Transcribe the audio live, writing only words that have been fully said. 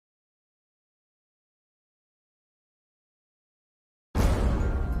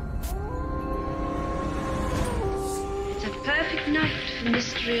of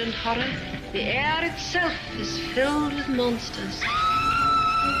mystery and horror, the air itself is filled with monsters.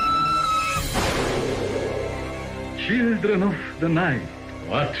 Children of the night,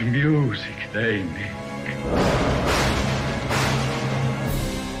 what music they make.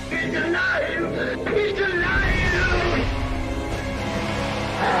 He's alive! He's alive!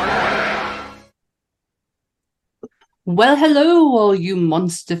 Well, hello, all you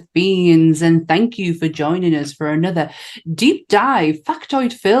monster fiends, and thank you for joining us for another deep dive,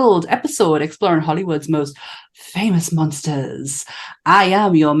 factoid-filled episode exploring Hollywood's most famous monsters. I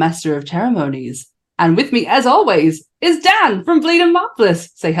am your master of ceremonies, and with me, as always, is Dan from Bleeding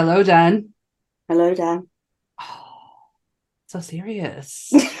Marvelous. Say hello, Dan. Hello, Dan. Oh, so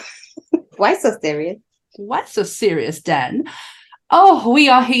serious. Why so serious? Why so serious, Dan? Oh, we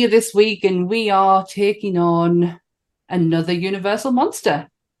are here this week, and we are taking on another Universal monster.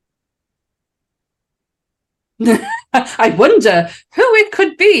 I wonder who it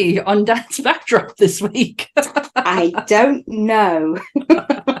could be on Dan's backdrop this week. I don't know.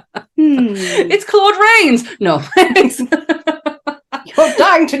 It's Claude Rains. No. You're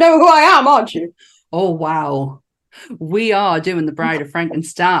dying to know who I am, aren't you? Oh, wow. We are doing The Bride of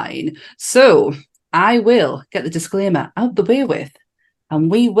Frankenstein. So I will get the disclaimer out the way with, and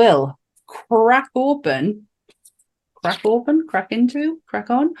we will crack on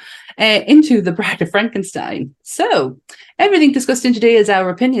into The Bride of Frankenstein. So everything discussed in today is our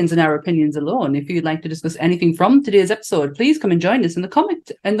opinions and our opinions alone. If you'd like to discuss anything from today's episode, please come and join us in the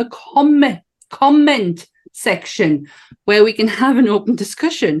comment section, where we can have an open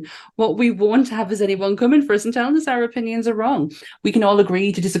discussion. What we won't have is anyone coming for us and telling us our opinions are wrong. We can all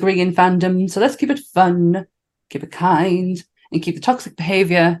agree to disagree in fandom, so let's keep it fun, keep it kind, and keep the toxic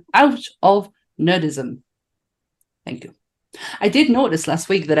behavior out of nerdism. Thank you. I did notice last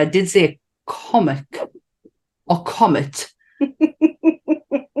week that I did say comic or comet.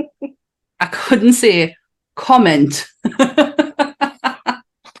 I couldn't say comment.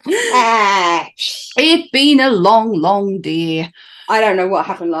 It's been a long, long day. I don't know what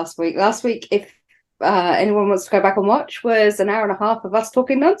happened last week. Last week, if anyone wants to go back and watch, was an hour and a half of us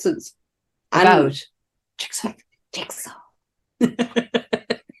talking nonsense. About Jigsaw.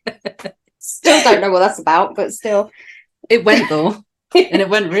 Still don't know what that's about, but still. It went, though, and it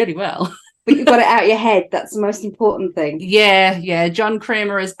went really well. But you've got it out of your head. That's the most important thing. Yeah. John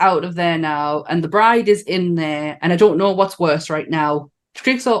Kramer is out of there now, and the bride is in there, and I don't know what's worse right now,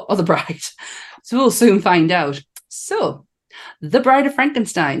 Jigsaw or the bride. So we'll soon find out. So, The Bride of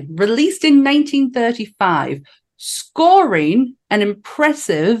Frankenstein, released in 1935, scoring an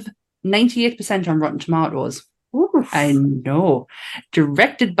impressive 98% on Rotten Tomatoes. Oof. I know.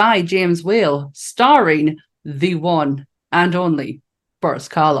 Directed by James Whale, starring the one and only Boris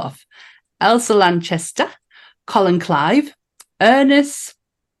Karloff, Elsa Lanchester, Colin Clive, Ernest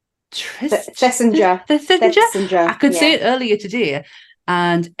Thesiger. I could say it earlier today.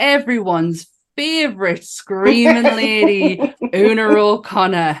 And everyone's favourite screaming lady, Una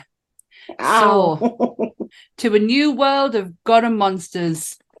O'Connor. So, to a new world of God and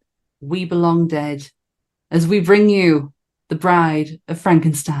monsters, we belong dead, as we bring you The Bride of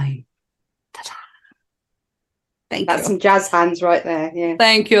Frankenstein. Ta-da. Thank That's you. some jazz hands right there. Yeah.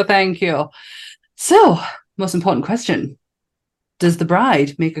 Thank you. So, most important question. Does the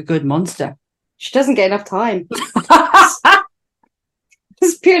bride make a good monster? She doesn't get enough time.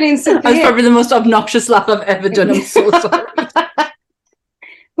 It's purely and simply. That's probably the most obnoxious laugh I've ever done. I'm so sorry.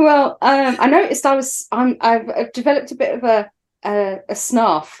 Well, I noticed I've developed a bit of a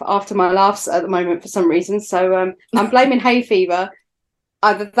snarf after my laughs at the moment for some reason. So I'm blaming hay fever.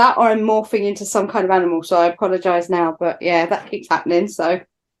 Either that or I'm morphing into some kind of animal. So I apologise now. But yeah, that keeps happening. So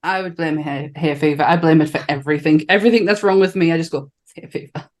I would blame hay fever. I blame it for everything. Everything that's wrong with me, I just go, it's hay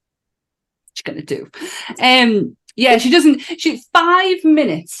fever. What you gonna do? Yeah, she doesn't. 5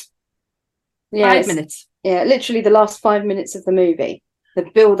 minutes. Yeah, 5 minutes. Yeah, literally the last 5 minutes of the movie. The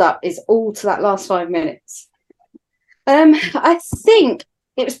build-up is all to that last 5 minutes. I think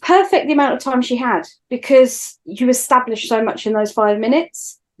it was perfect the amount of time she had, because you established so much in those 5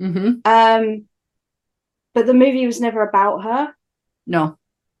 minutes. Mm-hmm. But the movie was never about her. No.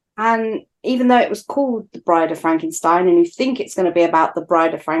 And even though it was called The Bride of Frankenstein, and you think it's going to be about the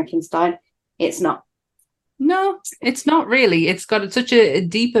Bride of Frankenstein, it's not. No, it's not really. It's got such a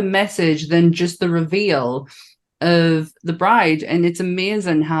deeper message than just the reveal of the bride. And it's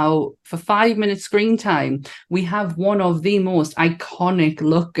amazing how for 5 minutes screen time, we have one of the most iconic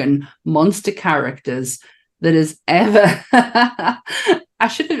looking monster characters that has ever.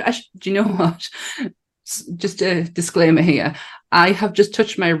 Do you know what? Just a disclaimer here. I have just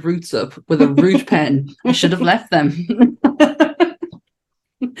touched my roots up with a root pen. I should have left them.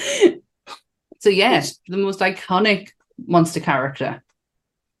 So yes, the most iconic monster character.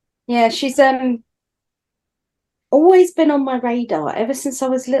 Yeah, she's always been on my radar ever since I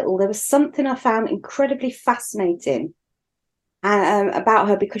was little. There was something I found incredibly fascinating about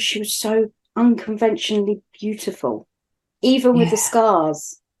her because she was so unconventionally beautiful, even with the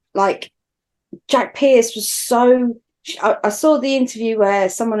scars. Like Jack Pierce was so. I saw the interview where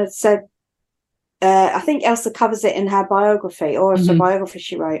someone had said, I think Elsa covers it in her biography, or it's a biography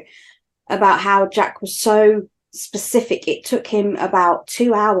she wrote, about how Jack was so specific. It took him about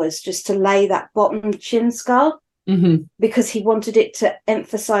 2 hours just to lay that bottom chin scar because he wanted it to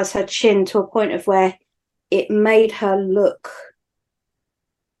emphasize her chin to a point of where it made her look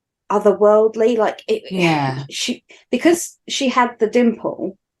otherworldly. Like because she had the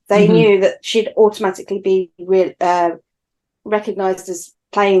dimple, they knew that she'd automatically be recognized as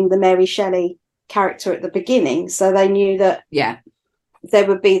playing the Mary Shelley character at the beginning. So they knew that there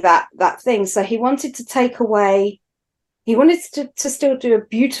would be that thing. So he wanted to take away, he wanted to still do a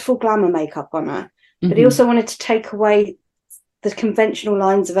beautiful glamour makeup on her, but he also wanted to take away the conventional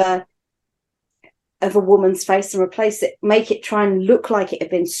lines of a woman's face and replace it, make it try and look like it had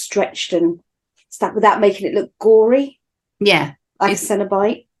been stretched and stuff without making it look gory. Yeah. Like a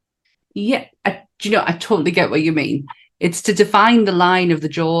Cenobite. Yeah. I totally get what you mean. It's to define the line of the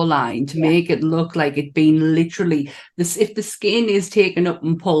jawline, to make it look like it's been literally this. If the skin is taken up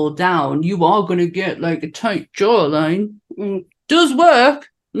and pulled down, you are going to get like a tight jawline. Does work.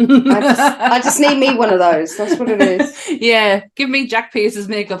 I just need me one of those. That's what it is. Yeah, give me Jack Pierce's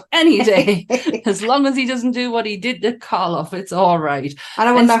makeup any day. As long as he doesn't do what he did to Karloff, it's all right. I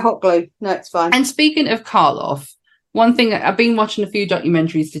don't want no hot glue. No, it's fine. And speaking of Karloff, one thing, I've been watching a few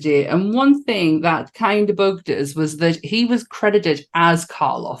documentaries today, and one thing that kind of bugged us was that he was credited as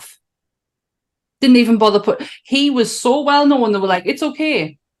Karloff. Didn't even bother he was so well known, they were like, it's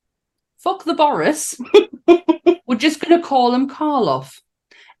okay. Fuck the Boris. We're just going to call him Karloff.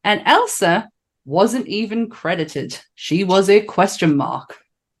 And Elsa wasn't even credited. She was a question mark.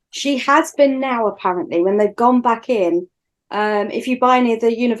 She has been now, apparently, when they've gone back in. If you buy any of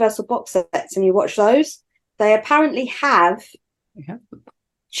the Universal box sets and you watch those, they apparently have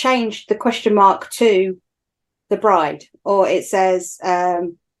changed the question mark to the bride, or it says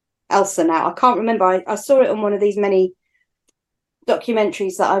Elsa now. I can't remember. I saw it on one of these many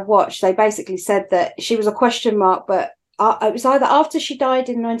documentaries that I've watched. They basically said that she was a question mark, but it was either after she died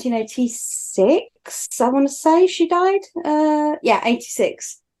in 1986. I want to say she died.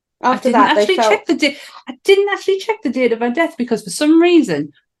 86. After that, they felt... I didn't actually check the date of her death because for some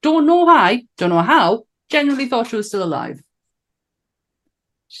reason, don't know how, generally thought she was still alive.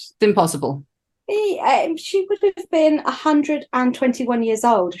 It's impossible. She would have been 121 years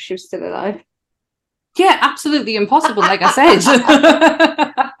old if she was still alive. Yeah, absolutely impossible, like I said.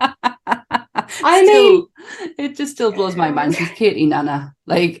 It just still blows my mind. She's Katie Nana.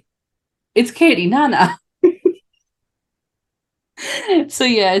 Like, it's Katie Nana. So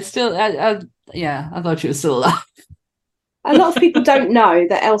yeah, it's still, I thought she was still alive. A lot of people don't know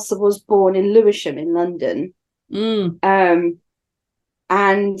that Elsa was born in Lewisham in London.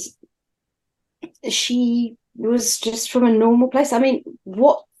 And she was just from a normal place. I mean,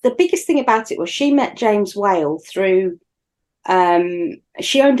 what the biggest thing about it was she met James Whale through,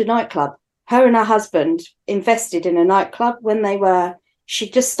 she owned a nightclub. Her and her husband invested in a nightclub when she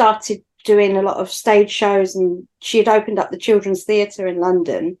just started doing a lot of stage shows, and she had opened up the Children's Theatre in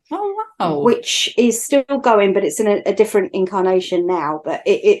London. Oh, wow. Which is still going, but it's in a different incarnation now. But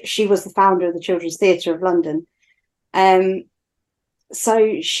she was the founder of the Children's Theatre of London.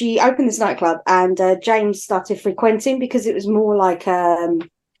 So she opened this nightclub, and James started frequenting because it was more like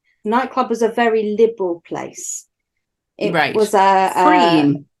nightclub was a very liberal place. It was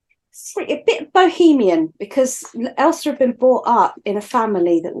a bit bohemian because Elsa had been brought up in a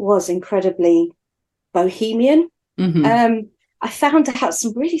family that was incredibly bohemian. I found out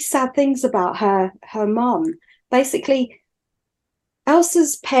some really sad things about her mom. Basically,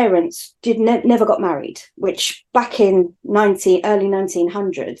 Elsa's parents never got married, which back in early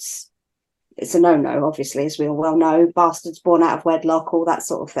 1900s, it's a no-no, obviously, as we all well know. Bastards born out of wedlock, all that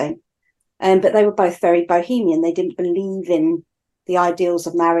sort of thing. But they were both very bohemian. They didn't believe in the ideals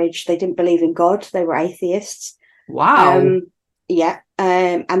of marriage. They didn't believe in God. They were atheists. Wow.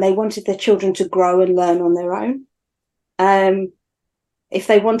 And they wanted their children to grow and learn on their own. If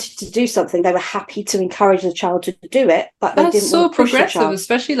they wanted to do something, they were happy to encourage the child to do it, but they didn't want to push the child. That's so progressive,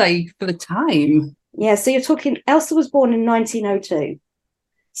 especially like for the time. Yeah, so you're talking, Elsa was born in 1902.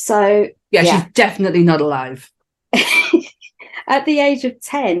 So she's definitely not alive. At the age of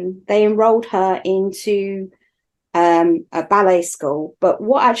 10, they enrolled her into a ballet school. But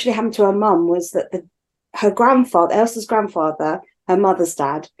what actually happened to her mum was that her grandfather, Elsa's grandfather, her mother's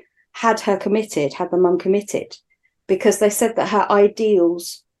dad, had the mum committed, because they said that her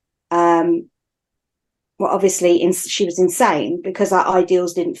ideals, well, obviously she was insane, because her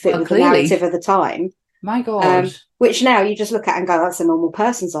ideals didn't fit with clearly. the narrative of the time. My God. Which now you just look at and go, that's a normal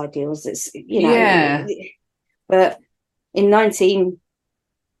person's ideals. It's, you know, Yeah. But in early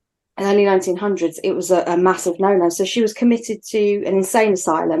 1900s, it was a massive no-no. So she was committed to an insane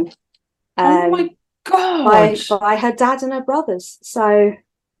asylum. Oh my God. By her dad and her brothers. So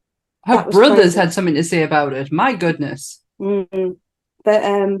her brothers had something to say about it. My goodness. Mm-hmm.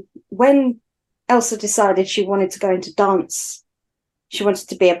 But when Elsa decided she wanted to go into dance, she wanted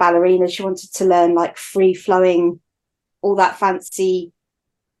to be a ballerina, she wanted to learn like free-flowing, all that fancy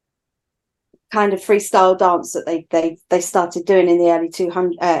kind of freestyle dance that they started doing in the early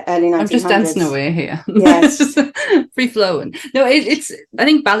 1900s. I'm just dancing away here. Yes. Free flowing. No, it's I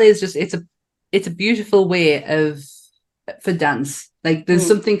think ballet is just it's a beautiful way for dance. Like there's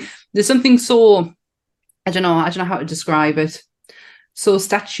something so I don't know how to describe it. So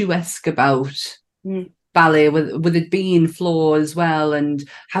statuesque about ballet, with it being floor as well, and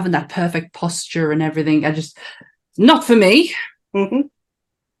having that perfect posture and everything. Not for me. Mm-hmm.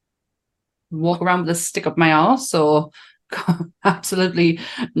 Walk around with a stick up my arse, or absolutely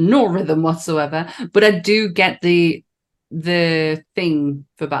no rhythm whatsoever. But I do get the thing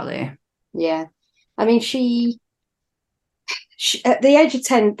for ballet. Yeah, I mean, she at the age of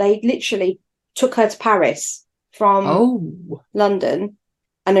 10, they literally took her to Paris from London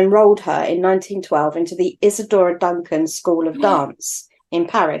and enrolled her in 1912 into the Isadora Duncan School of Dance in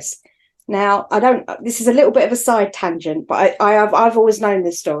Paris. Now, this is a little bit of a side tangent, but I've always known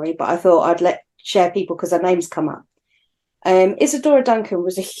this story, but I thought I'd share people because her name's come up. Isadora Duncan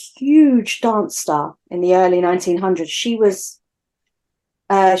was a huge dance star in the early 1900s. She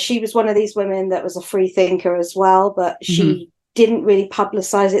was one of these women that was a free thinker as well, but she didn't really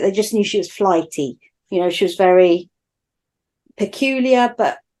publicize it. They just knew she was flighty. You know, she was very peculiar,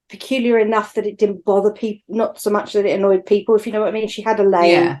 but peculiar enough that it didn't bother people, not so much that it annoyed people, if you know what I mean. She had a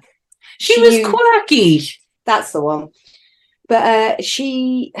lane. Yeah. She was quirky. That's the one. But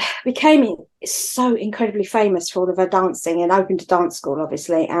she became so incredibly famous for all of her dancing and opened a dance school,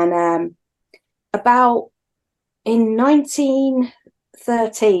 obviously. And about in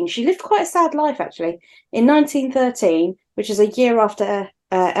 1913, she lived quite a sad life, actually. In 1913, which is a year after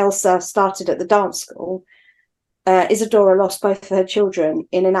Elsa started at the dance school, Isadora lost both of her children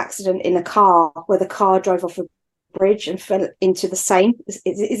in an accident in a car, where the car drove off a bridge and fell into the Seine.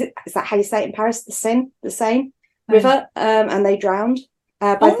 Is that how you say it in Paris? The Seine river, and they drowned,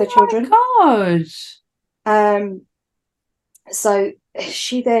 both their children. Oh my God. So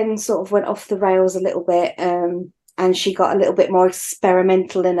she then sort of went off the rails a little bit, and she got a little bit more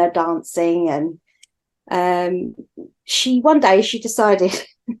experimental in her dancing, and one day she decided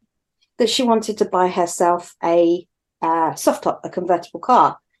that she wanted to buy herself a soft top, a convertible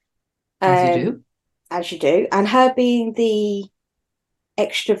car. As you do. And her being the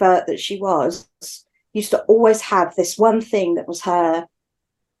extrovert that she was, used to always have this one thing that was her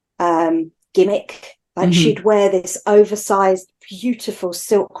gimmick. Like she'd wear this oversized, beautiful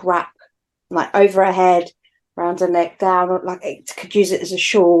silk wrap, like over her head, around her neck, down, like it could use it as a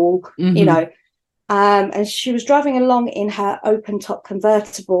shawl, you know. And she was driving along in her open top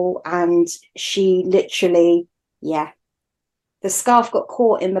convertible, and she literally, the scarf got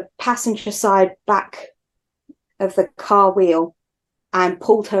caught in the passenger side back of the car wheel and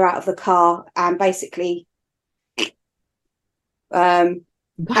pulled her out of the car, and basically and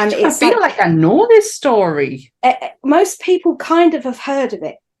I feel like I know this story. Most people kind of have heard of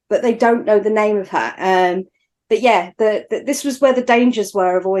it, but they don't know the name of her. But yeah, this was where the dangers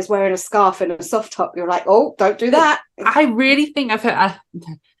were of always wearing a scarf and a soft top. You're like, oh, don't do that. I really think I've heard.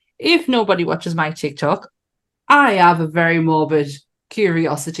 If nobody watches my TikTok, I have a very morbid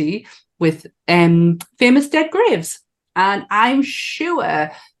curiosity with famous dead graves. And I'm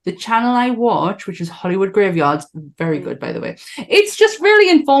sure the channel I watch, which is Hollywood Graveyards, very good, by the way. It's just really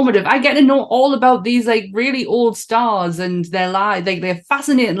informative. I get to know all about these like really old stars and their lives, like their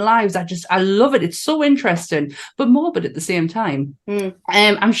fascinating lives. I love it. It's so interesting, but morbid at the same time.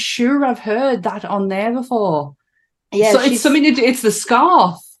 I'm sure I've heard that on there before. Yeah, so it's something to do. It's the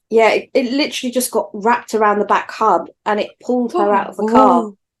scarf. Yeah, it literally just got wrapped around the back hub, and it pulled her out of the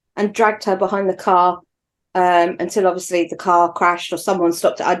car and dragged her behind the car. Until obviously the car crashed or someone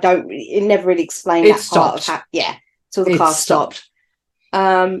stopped it. It never really explained that part of till the car stopped.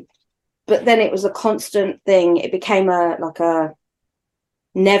 But then it was a constant thing. It became a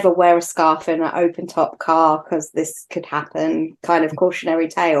never wear a scarf in an open top car because this could happen, kind of cautionary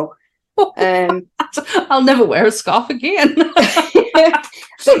tale. I'll never wear a scarf again.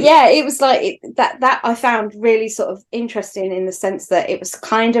 But yeah, it was like that I found really sort of interesting in the sense that it was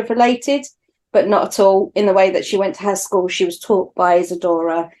kind of related, but not at all, in the way that she went to her school. She was taught by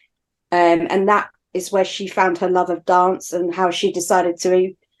Isadora, and that is where she found her love of dance, and how she decided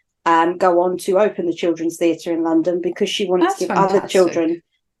to go on to open the Children's Theatre in London, because she wanted to give other children.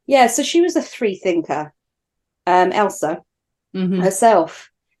 Yeah, so she was a free thinker, Elsa herself,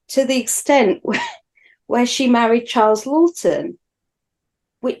 to the extent where she married Charles Lawton,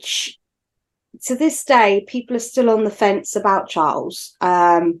 which to this day people are still on the fence about Charles.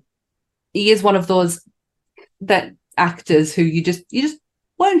 He is one of those actors who you just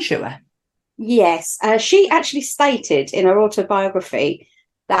weren't sure. Yes, she actually stated in her autobiography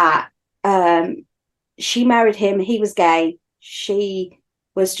that she married him. He was gay. She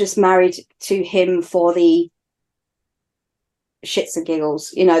was just married to him for the shits and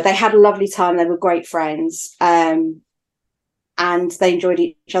giggles. You know, they had a lovely time. They were great friends, and they enjoyed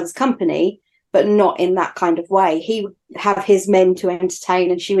each other's company, but not in that kind of way. He would have his men to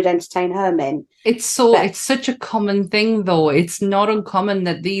entertain, and she would entertain her men. It's such a common thing, though. It's not uncommon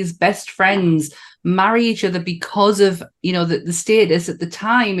that these best friends marry each other because of, you know, the status at the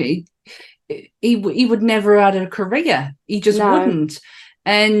time. He would never have had a career. He just wouldn't.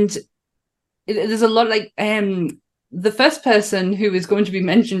 And there's a lot, like the first person who is going to be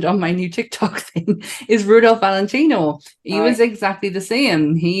mentioned on my new TikTok thing is Rudolph Valentino. He was exactly the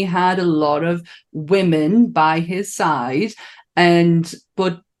same. He had a lot of women by his side,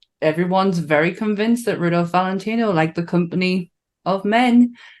 but everyone's very convinced that Rudolph Valentino liked the company of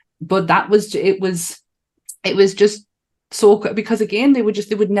men. But it was just so, because again, they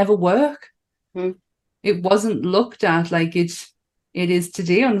would never work. It wasn't looked at like it is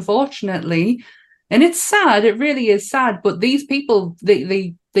today, unfortunately. And it's sad. It really is sad. But these people,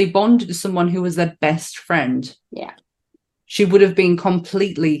 they bonded to someone who was their best friend. Yeah. She would have been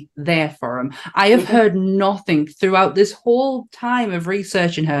completely there for him. I have heard nothing throughout this whole time of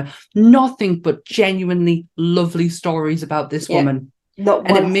researching her, nothing but genuinely lovely stories about this woman. Not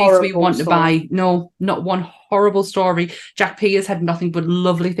and one it makes me want story. to buy, not one horrible story. Jack Pierce had nothing but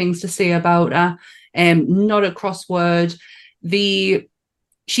lovely things to say about her. Not a crossword.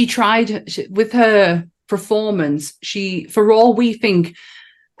 She tried with her performance. For all we think,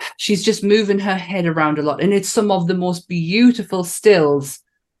 she's just moving her head around a lot. And it's some of the most beautiful stills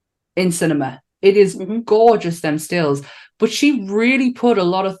in cinema. It is gorgeous, them stills. But she really put a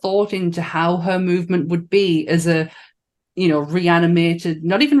lot of thought into how her movement would be as a, you know, reanimated,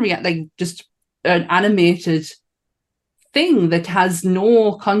 not even like just an animated thing that has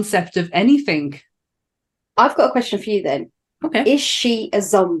no concept of anything. I've got a question for you then. Okay. Is she a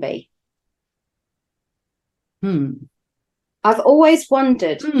zombie? I've always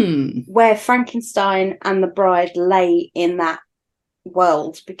wondered where Frankenstein and the Bride lay in that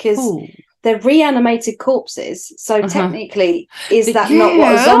world, because they're reanimated corpses. So technically, is that not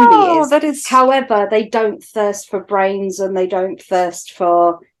what a zombie is? That is. However, they don't thirst for brains and they don't thirst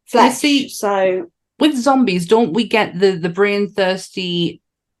for flesh. So with zombies, don't we get the brain thirsty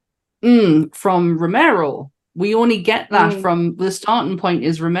from Romero? We only get that from the starting point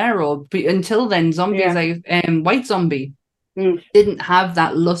is Romero. But until then, zombies, like White Zombie, didn't have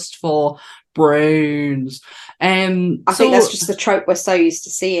that lust for brains. I think that's just the trope we're so used to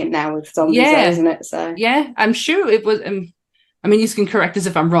seeing now with zombies, isn't it? So yeah, I'm sure it was. I mean, you can correct us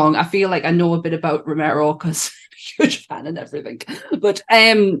if I'm wrong. I feel like I know a bit about Romero because I'm a huge fan and everything. But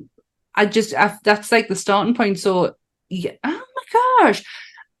that's like the starting point. So yeah, oh my gosh.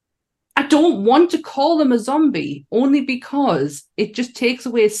 I don't want to call them a zombie only because it just takes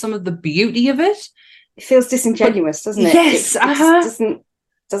away some of the beauty of it. It feels disingenuous, doesn't it? Yes, it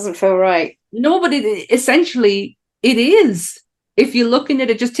doesn't feel right. No, but essentially it is. If you're looking at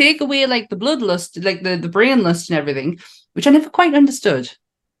it, just take away like the bloodlust, like the brain lust and everything, which I never quite understood.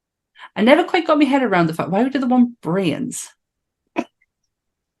 I never quite got my head around the fact, why would they want brains?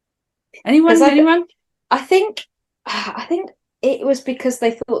 Anyone? I think it was because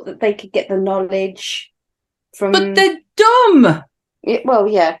they thought that they could get the knowledge from. But they're dumb. Well,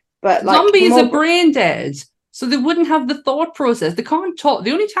 yeah, but like zombies are brain dead, so they wouldn't have the thought process. They can't talk.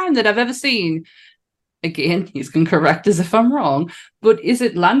 The only time that I've ever seen, again, you can correct us if I'm wrong, but is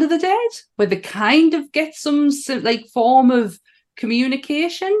it Land of the Dead, where they kind of get some like form of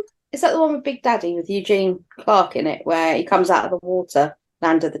communication? Is that the one with Big Daddy with Eugene Clarke in it, where he comes out of the water?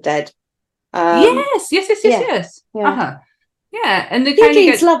 Land of the Dead. Yes. Yeah. Yeah, and they kind of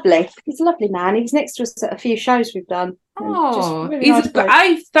Eugene's get. lovely. He's a lovely man. He was next to us at a few shows we've done. Just Oh, really nice bloke.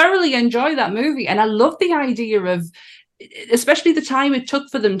 I thoroughly enjoy that movie, and I love the idea of, especially the time it took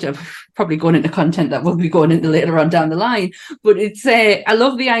for them to, probably going into content that we'll be going into later on down the line. But it's I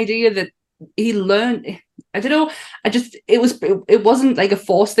love the idea that he learned. I don't know. It wasn't like a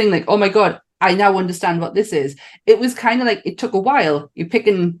forced thing. Like, oh my god, I now understand what this is. It was kind of like it took a while. He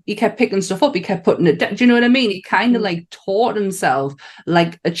kept picking stuff up. He kept putting it down. Do you know what I mean? He kind of like taught himself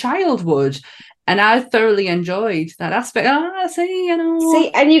like a child would. And I thoroughly enjoyed that aspect.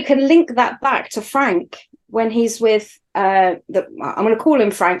 See, and you can link that back to Frank when he's with I'm going to call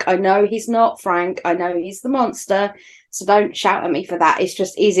him Frank. I know he's not Frank. I know he's the monster. So don't shout at me for that. It's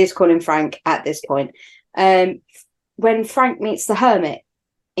just easier to call him Frank at this point. When Frank meets the hermit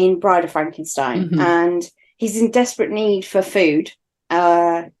in Bride of Frankenstein, and he's in desperate need for food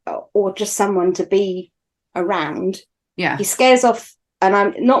or just someone to be around. Yeah, he scares off. And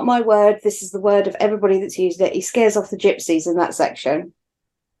I'm not my word, this is the word of everybody that's used it. He scares off the gypsies in that section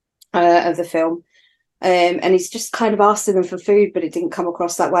of the film. And he's just kind of asking them for food, but it didn't come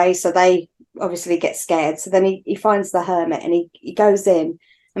across that way. So they obviously get scared. So then he finds the hermit and he goes in.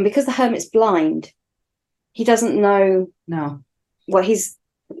 And because the hermit's blind, he doesn't know what he's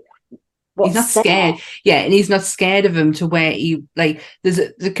not scared. Yeah, and he's not scared of him to where he, like,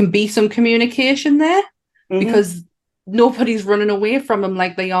 there can be some communication there because nobody's running away from him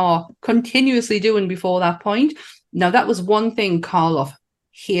like they are continuously doing before that point. Now, that was one thing Karloff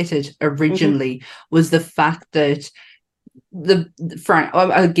hated originally, was the fact that Frank,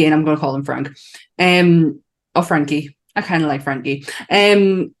 again, I'm going to call him Frank, or Frankie. I kind of like Frankie.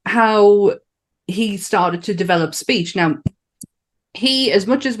 How he started to develop speech. Now, he, as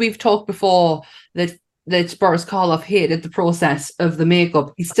much as we've talked before that Boris Karloff hated the process of the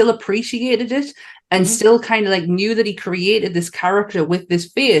makeup, he still appreciated it and still kind of like knew that he created this character with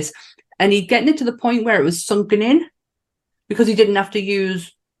this face, and he'd gotten it to the point where it was sunken in because he didn't have to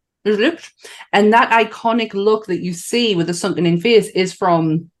use his lips. And that iconic look that you see with the sunken in face is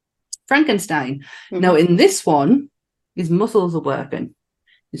from Frankenstein. Now, in this one, his muscles are working,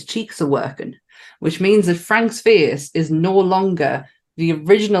 his cheeks are working, which means that Frank's face is no longer the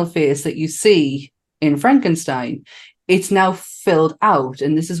original face that you see in Frankenstein. It's now filled out,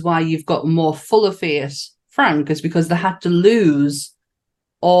 and this is why you've got more fuller face Frank, is because they had to lose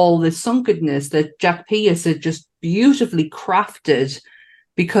all the sunkenness that Jack Pierce had just beautifully crafted,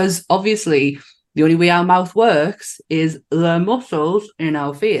 because obviously the only way our mouth works is the muscles in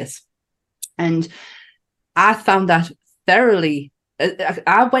our face. And I found that thoroughly.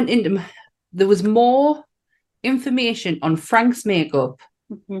 I went into, there was more information on Frank's makeup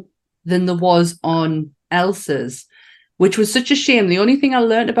than there was on Elsa's, which was such a shame. The only thing I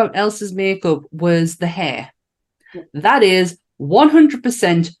learned about Elsa's makeup was the hair. That is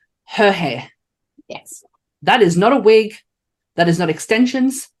 100% her hair. Yes. That is not a wig. That is not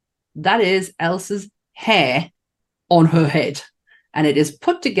extensions. That is Elsa's hair on her head. And it is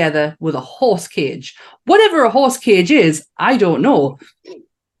put together with a horse cage. Whatever a horse cage is, I don't know.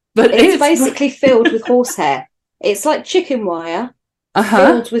 But it's basically filled with horsehair. It's like chicken wire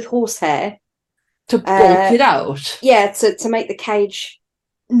filled with horsehair. To bulk it out. Yeah, to make the cage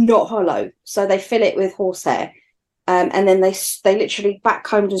not hollow. So they fill it with horsehair. And then they literally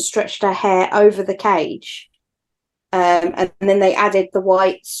backcombed and stretched her hair over the cage. And then they added the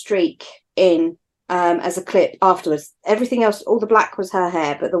white streak in as a clip afterwards. Everything else, all the black was her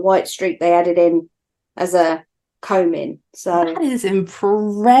hair, but the white streak they added in as a comb in. So that is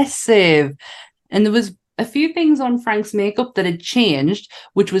impressive. And there was a few things on Frank's makeup that had changed,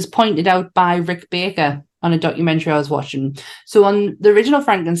 which was pointed out by Rick Baker on a documentary I was watching. So on the original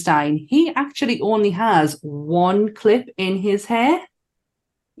Frankenstein, he actually only has one clip in his hair.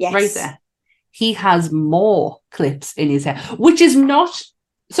 Yes. Right there. He has more clips in his hair, which is not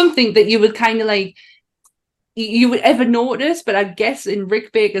something that you would kind of like, you would ever notice, but I guess in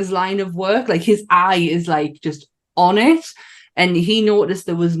Rick Baker's line of work, like his eye is like just on it, and he noticed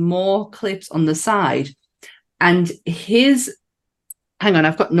there was more clips on the side. And hang on,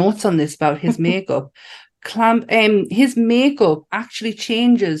 I've got notes on this about his makeup. His makeup actually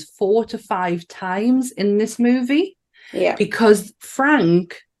changes 4 to 5 times in this movie. Yeah. Because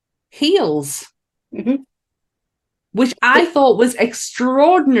Frank heals. Which I thought was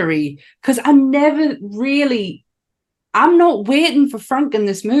extraordinary, because I'm not waiting for Frank in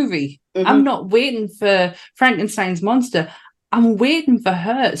this movie. I'm not waiting for Frankenstein's monster. I'm waiting for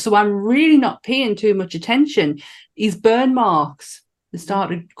her. So I'm really not paying too much attention. His burn marks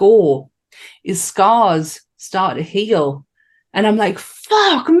started to go. His scars start to heal. And I'm like,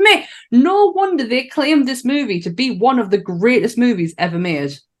 fuck me. No wonder they claimed this movie to be one of the greatest movies ever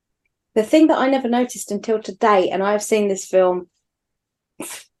made. The thing that I never noticed until today, and I've seen this film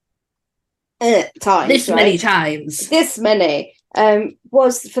times, This right? many times. This many,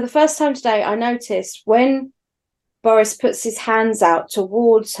 was for the first time today, I noticed when Boris puts his hands out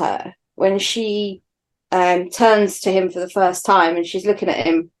towards her, when she turns to him for the first time and she's looking at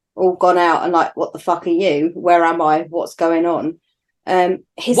him all gone out and like, what the fuck are you? Where am I? What's going on?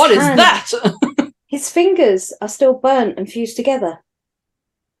 His What is hand, that? his fingers are still burnt and fused together.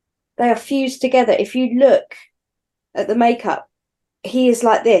 They are fused together. If you look at the makeup, he is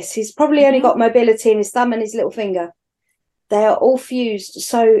like this. He's probably only got mobility in his thumb and his little finger. They are all fused.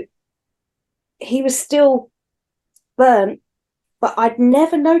 So he was still burnt, but I'd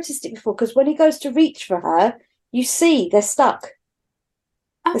never noticed it before, because when he goes to reach for her, you see they're stuck.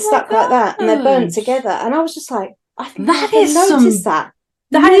 They're stuck like that, and they're burnt together. And I was just like, I've never noticed that.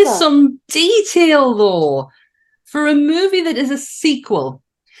 That is some detail, though, for a movie that is a sequel.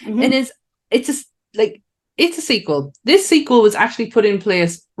 And it's a sequel. This sequel was actually put in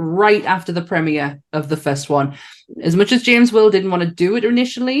place right after the premiere of the first one. As much as James Will didn't want to do it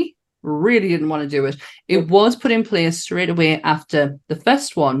initially, really didn't want to do it, it was put in place straight away after the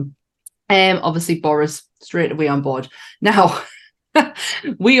first one. Obviously Boris straight away on board. Now,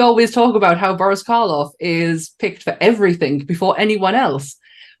 we always talk about how Boris Karloff is picked for everything before anyone else.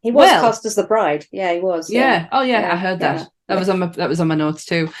 He was cast as the bride. Yeah, he was. Yeah. Oh, yeah. I heard that. That was on my notes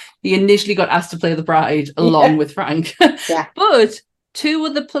too. He initially got asked to play the bride along with Frank. But two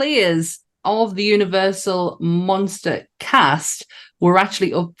of the players of the Universal Monster cast were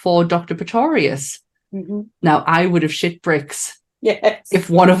actually up for Dr. Pretorius. Now, I would have shit bricks if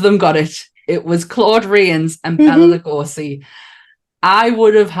one of them got it. It was Claude Rains and Bela Lugosi. I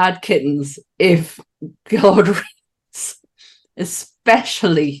would have had kittens if Claude Rains,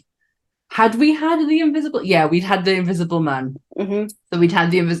 especially. Had we had the Invisible? Yeah, we'd had the Invisible Man. So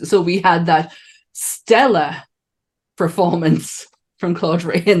we had that stellar performance from Claude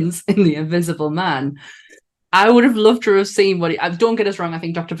Rains in The Invisible Man. I would have loved to have seen what don't get us wrong, I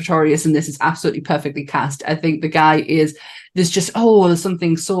think Dr. Pretorius in this is absolutely perfectly cast. I think the guy there's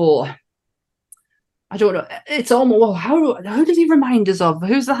something so, I don't know, it's almost, how does he remind us of?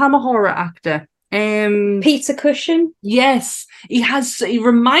 Who's the Hammer horror actor? Peter Cushing. Yes, he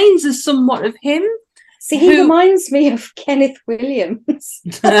reminds us somewhat of him. See, he reminds me of Kenneth Williams.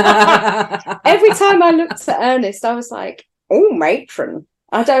 Every time I looked at Ernest, I was like, oh, matron.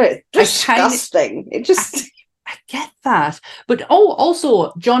 I don't know, disgusting. I get that. But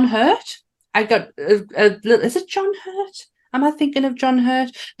also John Hurt. I got is it John Hurt? Am I thinking of John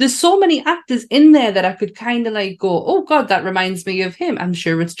Hurt? There's so many actors in there that I could kind of like go, oh God, that reminds me of him. I'm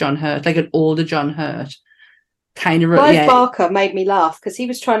sure it's John Hurt, like an older John Hurt. Kind of. Clive Barker made me laugh because he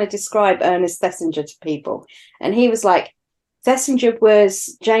was trying to describe Ernest Thesiger to people, and he was like, Thesiger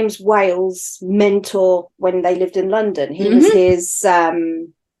was James Whale's mentor when they lived in London. He was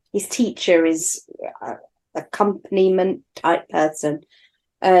his teacher, his accompaniment type person,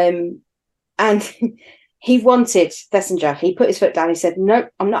 and he wanted Thesiger. He put his foot down. He said, nope,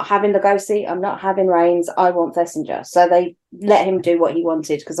 I'm not having Lugosi. I'm not having Rains. I want Thesiger. So they let him do what he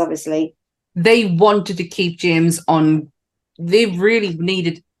wanted, because obviously they wanted to keep James on. They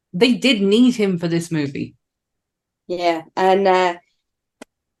did need him for this movie. Yeah. And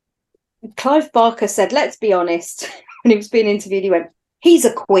Clive Barker said, let's be honest, when he was being interviewed, he went, he's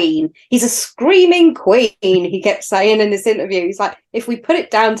a queen. He's a screaming queen, he kept saying in this interview. He's like, if we put it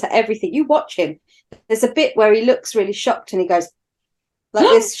down to everything, you watch him. There's a bit where he looks really shocked and he goes like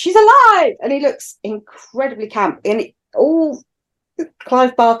this, she's alive. And he looks incredibly camp. And all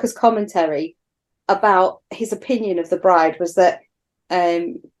Clive Barker's commentary about his opinion of the bride was that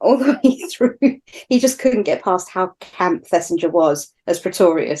all the way through, he just couldn't get past how camp Thesiger was as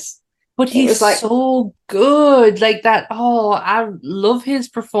Pretorius. But he's so good, like that. Oh, I love his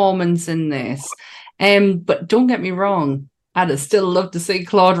performance in this. But don't get me wrong, I'd have still loved to see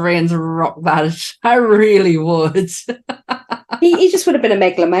Claude Rains rock that. I really would. he just would have been a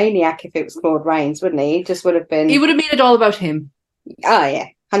megalomaniac if it was Claude Rains, wouldn't he? He just would have been. He would have made it all about him. Oh yeah,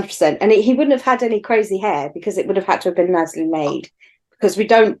 100%. And he wouldn't have had any crazy hair, because it would have had to have been nicely made. Because we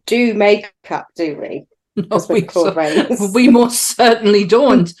don't do makeup, do we? No, we most certainly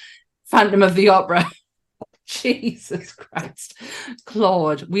don't. Phantom of the Opera. Jesus Christ.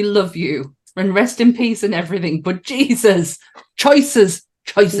 Claude, we love you. And rest in peace and everything. But Jesus, choices.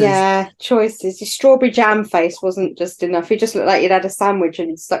 Yeah, choices. Your strawberry jam face wasn't just enough. You just looked like you'd had a sandwich and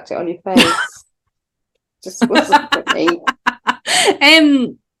you'd stuck it on your face. Just wasn't for me.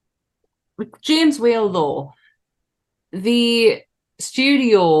 James Whale, though, the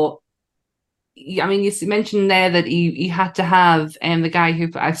studio I mean, you mentioned there that he had to have the guy who,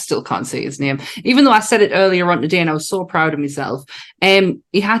 I still can't say his name, even though I said it earlier on today and I was so proud of myself.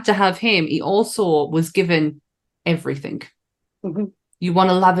 He had to have him. He also was given everything. Mm-hmm. You want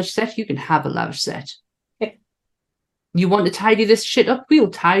a lavish set? You can have a lavish set. You want to tidy this shit up? We'll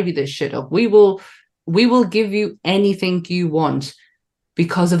tidy this shit up. We will give you anything you want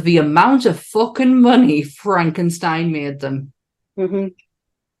because of the amount of fucking money Frankenstein made them. Mm-hmm.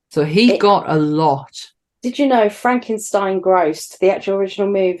 So he got a lot. Did you know Frankenstein grossed, the actual original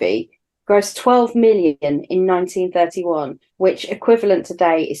movie, grossed 12 million in 1931, which equivalent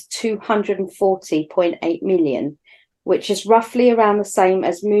today is 240.8 million, which is roughly around the same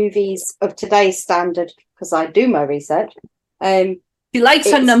as movies of today's standard, because I do my research. She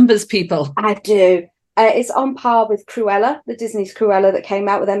likes her numbers, people. I do. It's on par with Cruella, the Disney's Cruella that came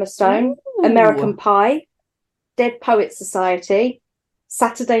out with Emma Stone, Ooh. American Pie, Dead Poets Society,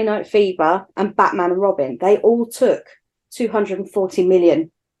 Saturday Night Fever, and Batman and Robin. They all took 240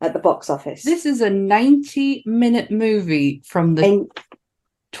 million at the box office. This is a 90-minute movie from the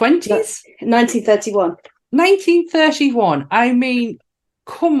 20s? 1931. 1931. I mean,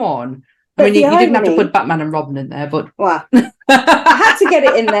 come on. But I mean, you didn't have to put Batman and Robin in there, but... Well, I had to get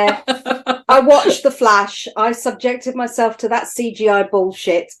it in there. I watched The Flash. I subjected myself to that CGI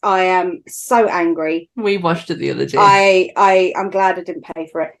bullshit. I am so angry. We watched it the other day. I'm glad I didn't pay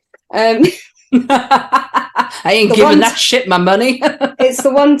for it. I ain't giving that shit my money. It's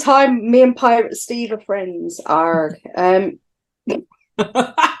the one time me and Pirate Steve are friends.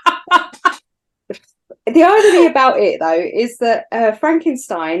 The irony about it, though, is that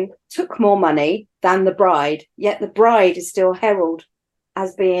Frankenstein took more money than The Bride, yet The Bride is still heralded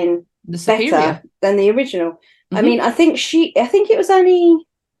as being better than the original. Mm-hmm. I mean, I think it was only...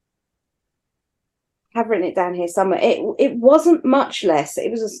 I have written it down here somewhere. It wasn't much less.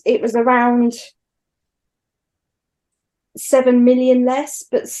 It was around 7 million less,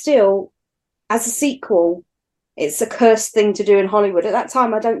 but still, as a sequel, it's a cursed thing to do in Hollywood. At that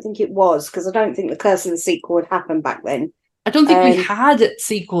time, I don't think it was, because I don't think the curse of the sequel would happen back then. I don't think we had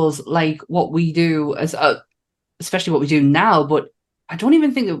sequels like what we do, especially what we do now, but I don't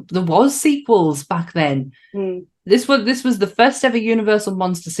even think there was sequels back then. Mm. This was the first ever Universal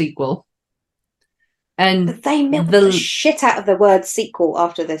Monster sequel. But they milked the shit out of the word sequel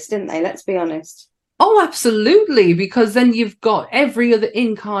after this, didn't they? Let's be honest. Oh, absolutely, because then you've got every other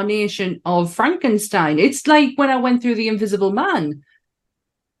incarnation of Frankenstein. It's like when I went through The Invisible Man,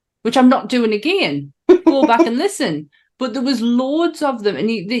 which I'm not doing again. Go back and listen. But there was loads of them,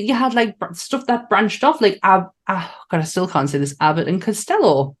 and you had like stuff that branched off, like God, I still can't say this. Abbott and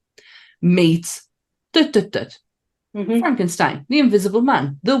Costello meets Frankenstein, The Invisible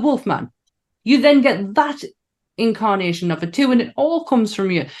Man, The Wolfman. You then get that incarnation of it too, and it all comes from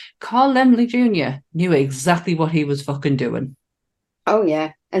you. Carl Laemmle Jr. knew exactly what he was fucking doing. Oh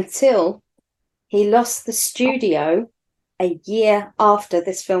yeah, until he lost the studio a year after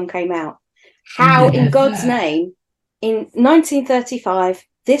this film came out. How in God's name, in 1935,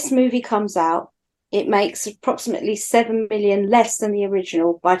 this movie comes out, it makes approximately 7 million less than the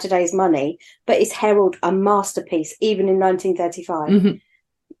original by today's money, but is heralded a masterpiece even in 1935. Mm-hmm.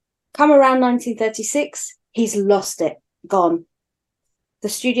 Come around 1936, he's lost it, gone. The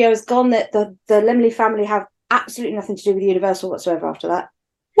studio is gone. That the Laemmle family have absolutely nothing to do with Universal whatsoever after that.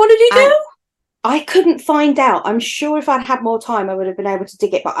 What did he do? I couldn't find out. I'm sure if I'd had more time, I would have been able to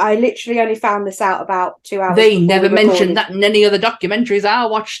dig it. But I literally only found this out about 2 hours. They never mentioned that in any other documentaries I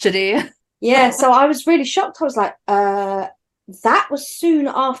watched today. Yeah, so I was really shocked. I was like, that was soon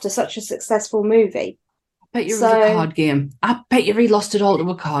after such a successful movie. I bet you it was a card game. I bet you he lost it all to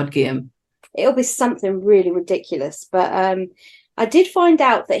a card game. It'll be something really ridiculous. But I did find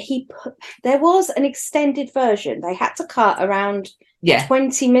out that there was an extended version. They had to cut around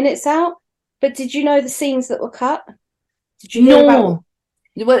 20 minutes out. But did you know the scenes that were cut? Did you hear about?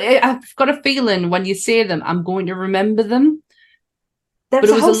 Well, I've got a feeling when you say them, I'm going to remember them. But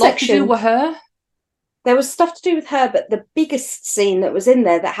it was a lot to do with her. There was stuff to do with her, but the biggest scene that was in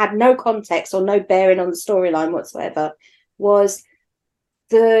there that had no context or no bearing on the storyline whatsoever was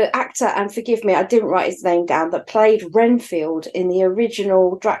the actor, and forgive me, I didn't write his name down, that played Renfield in the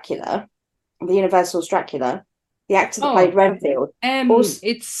original Dracula, the Universal's Dracula. The actor that played Renfield.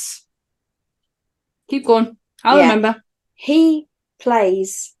 It's... Keep going. I'll remember. He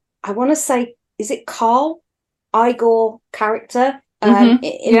plays, I want to say, is it Carl Igor character in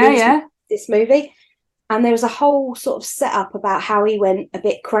this movie? And there was a whole sort of setup about how he went a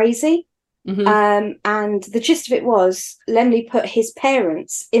bit crazy. Mm-hmm. And the gist of it was Laemmle put his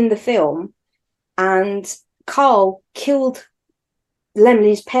parents in the film, and Carl killed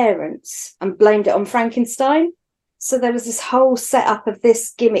Lemley's parents and blamed it on Frankenstein. So there was this whole setup of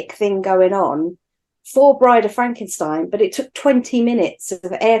this gimmick thing going on for Bride of Frankenstein, but it took 20 minutes of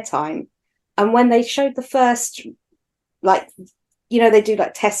airtime. And when they showed the first, like, they do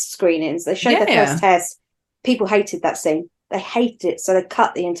like test screenings, they showed the first test, people hated that scene. They hated it, so they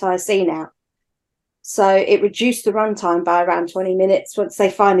cut the entire scene out. So it reduced the runtime by around 20 minutes once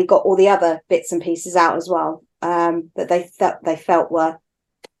they finally got all the other bits and pieces out as well, that they felt were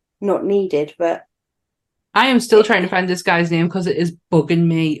not needed. But I am still trying to find this guy's name because it is bugging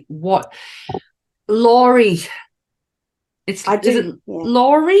me. What? Laurie. Is it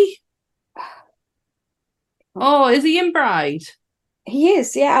Laurie? Oh, is he in Bride? He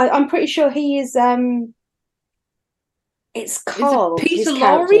is, yeah. I'm pretty sure he is. It's Carl. Is it Peter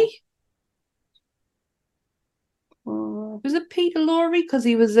Laurie? Was it Peter Laurie? Because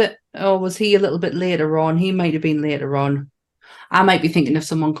he was was he a little bit later on? He might have been later on. I might be thinking of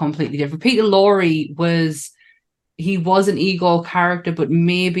someone completely different. Peter Laurie was an Igor character, but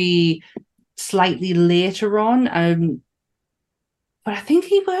maybe slightly later on. But I think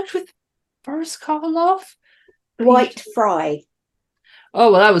he worked with Boris Karloff. Dwight Fry.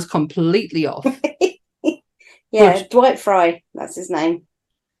 Oh, well, I was completely off. Dwight Fry, that's his name.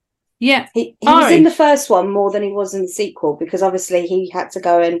 Yeah. He was in the first one more than he was in the sequel, because obviously he had to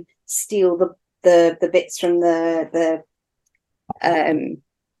go and steal the bits from the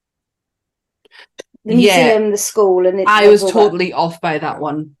museum, the school, and I was totally off by that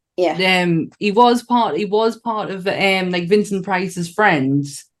one. Yeah. He was part of like Vincent Price's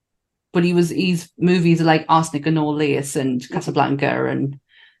Friends, but his movies are like Arsenic and No Lace and Casablanca, and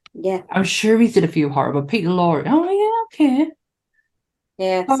I'm sure he did a few horror, but Peter Lorre. Oh yeah, okay.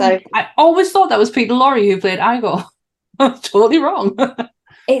 Yeah, so I always thought that was Peter Lorre who played Igor. I was totally wrong.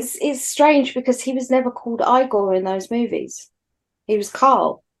 It's strange because he was never called Igor in those movies. He was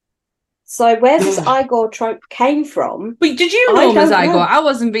Carl. So where this Igor trope came from... Wait, did you know him as Igor? I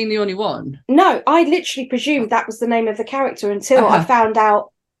wasn't being the only one. No, I literally presumed that was the name of the character until I found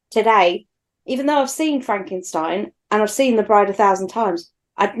out today. Even though I've seen Frankenstein and I've seen The Bride 1,000 times,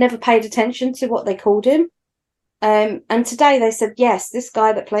 I'd never paid attention to what they called him. And today they said, yes, this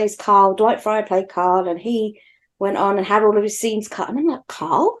guy that plays Carl, Dwight Fry played Carl, and he went on and had all of his scenes cut. And I'm like,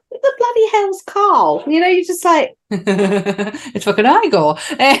 Carl? Who the bloody hell's Carl? You're just like... It's fucking Igor.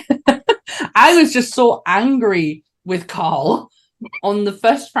 I was just so angry with Carl on the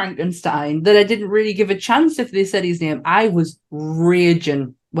first Frankenstein that I didn't really give a chance if they said his name. I was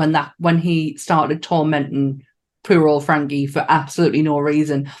raging when he started tormenting poor old Frankie for absolutely no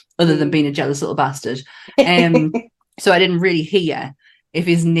reason other than being a jealous little bastard. So I didn't really hear if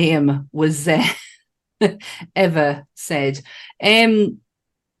his name was ever said. I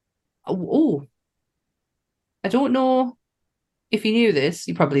don't know if you knew this.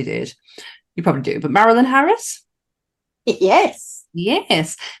 You probably did. You probably do. But Marilyn Harris? Yes.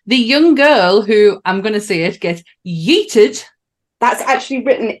 Yes. The young girl who, I'm going to say it, gets yeeted. That's actually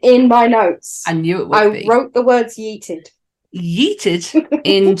written in my notes. I knew it would be. I wrote the words yeeted. Yeeted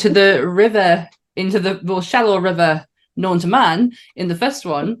into the river, into the more shallow river known to man in the first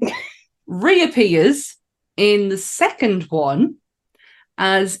one, reappears in the second one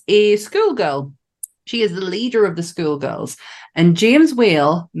as a schoolgirl. She is the leader of the schoolgirls. And James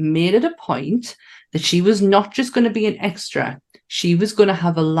Whale made it a point that she was not just going to be an extra. She was going to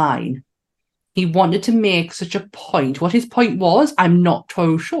have a line. He wanted to make such a point. What his point was, I'm not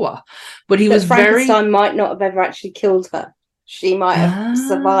too sure. But he was Frankenstein might not have ever actually killed her. She might have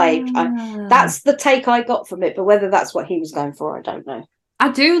survived. That's the take I got from it. But whether that's what he was going for, I don't know.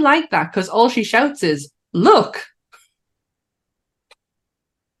 I do like that because all she shouts is, look.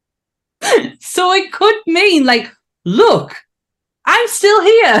 So it could mean like, look, I'm still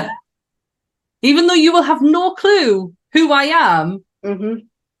here. Even though you will have no clue who I am. Mm-hmm.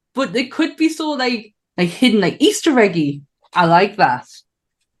 But it could be so like hidden, like Easter eggy. I like that.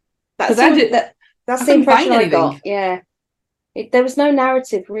 That's the impression I got. Yeah. There was no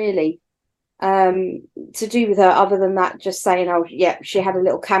narrative really to do with her other than that just saying, oh, yeah, she had a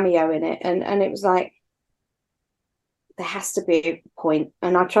little cameo in it. And it was like, there has to be a point.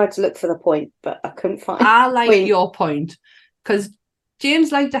 And I tried to look for the point, but I couldn't find I like your point. Because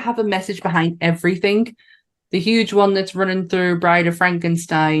James liked to have a message behind everything. The huge one that's running through Bride of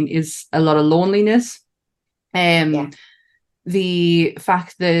Frankenstein is a lot of loneliness. The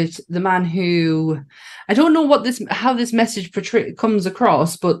fact that the man who, I don't know how this message comes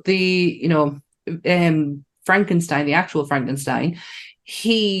across, but Frankenstein, the actual Frankenstein,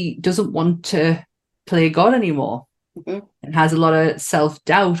 he doesn't want to play God anymore. Mm-hmm. And has a lot of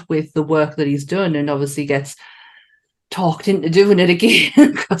self-doubt with the work that he's done, and obviously gets talked into doing it again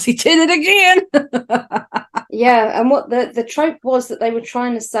because he did it again. Yeah, and what the trope was that they were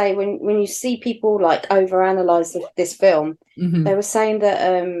trying to say when you see people like overanalyze this film, they were saying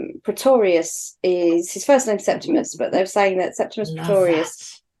that Pretorius is his first name Septimus, but they were saying that Septimus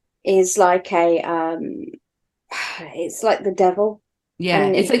Pretorius is like it's like the devil. Yeah,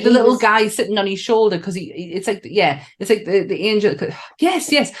 it's like the little guy sitting on his shoulder because it's like the angel. Yes,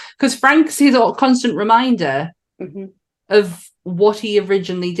 because Frank's his constant reminder of what he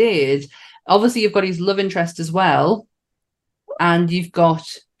originally did. Obviously, you've got his love interest as well, and you've got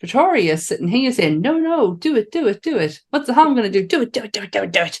Pretorius sitting here saying, "No, do it. What's the harm going to do? Do it."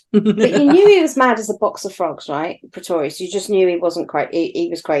 But you knew he was mad as a box of frogs, right, Pretorius? You just knew he wasn't he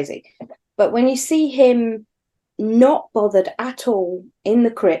was crazy. But when you see him not bothered at all in the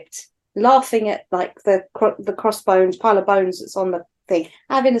crypt, laughing at like the crossbones, pile of bones that's on the thing,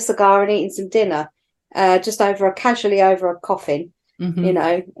 having a cigar and eating some dinner, just casually over a coffin. You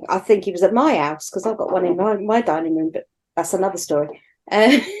know, I think he was at my house because I've got one in my dining room, but that's another story.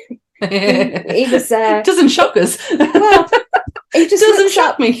 He was doesn't shock us. Well, he just doesn't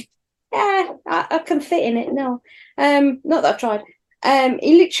shock me. Yeah, I can fit in it. No, not that I've tried.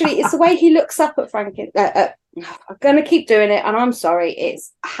 He literally, it's the way he looks up at Frankie. I'm going to keep doing it, and I'm sorry,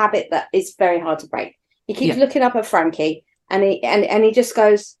 it's a habit that is very hard to break. He keeps looking up at Frankie, and he just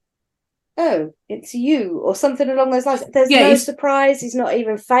goes, "Oh, it's you," or something along those lines. There's no surprise. He's not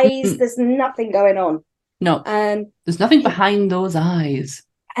even phased. There's nothing going on. No, there's nothing behind those eyes.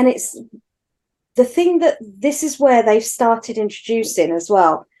 And it's the thing that this is where they've started introducing as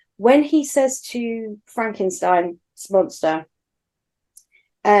well. When he says to Frankenstein's monster,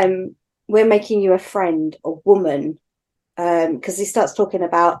 "We're making you a friend, a woman," because he starts talking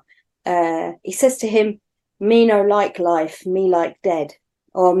about. He says to him, "Me no like life, me like dead,"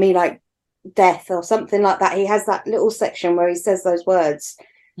 or "me like death," or something like that. He has that little section where he says those words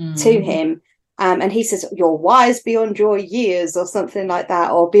to him, and he says, "You're wise beyond your years," or something like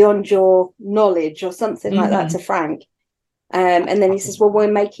that, or "beyond your knowledge," or something like that to Frank. And then he says, "Well,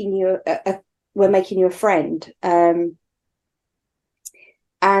 we're making you a friend."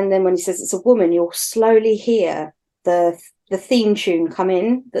 And then when he says it's a woman, you'll slowly hear the theme tune come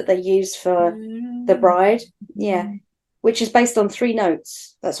in that they use for the bride. Yeah. Which is based on 3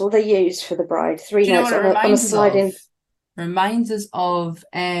 notes. That's all they use for the bride. 3 notes on a sliding. Reminds us of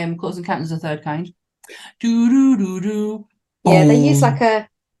Close Encounters of the Third Kind. Do do do do. Yeah, they use like a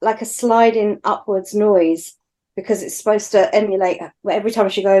sliding upwards noise because it's supposed to emulate. Every time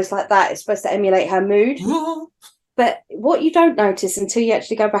she goes like that, it's supposed to emulate her mood. But what you don't notice until you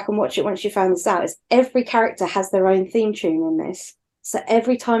actually go back and watch it once you found this out is every character has their own theme tune in this. So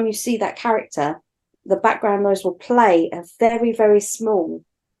every time you see that character, the background noise will play a very, very small,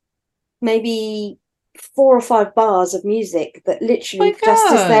 maybe 4 or 5 bars of music that literally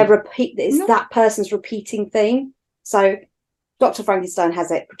just is their repeat. It's that person's repeating theme. So Dr. Frankenstein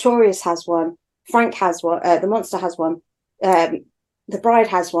has it. Pretorius has one. Frank has one. The monster has one. The bride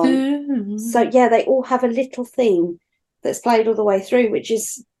has one. So yeah, they all have a little theme that's played all the way through, which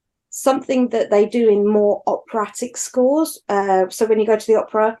is something that they do in more operatic scores. So when you go to the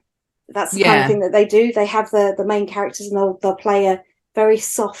opera, that's the kind of thing that they do. They have the main characters and they'll play a very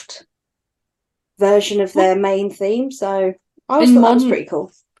soft version of their main theme. So I always thought that was pretty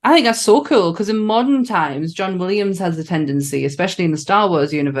cool. I think that's so cool because in modern times, John Williams has a tendency, especially in the Star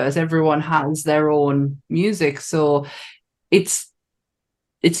Wars universe, everyone has their own music. So it's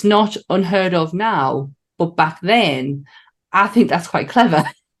not unheard of now, but back then, I think that's quite clever.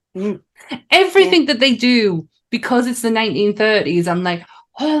 Everything that they do, because it's the 1930s, I'm like,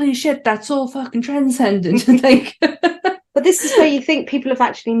 holy shit, that's so fucking transcendent. Like, but this is where you think people have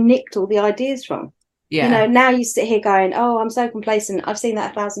actually nicked all the ideas from. Yeah. You know, now you sit here going, "Oh, I'm so complacent. I've seen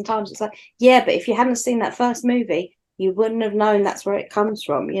that 1,000 times." It's like, yeah, but if you hadn't seen that first movie, you wouldn't have known that's where it comes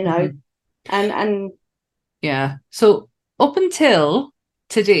from, you know. And yeah. So up until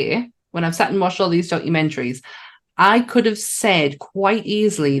today, when I've sat and watched all these documentaries, I could have said quite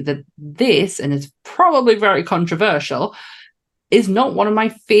easily that this, and it's probably very controversial, is not one of my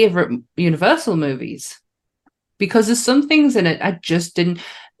favorite Universal movies because there's some things in it I just didn't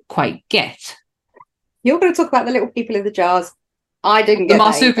quite get. You're going to talk about the little people in the jars. I didn't get the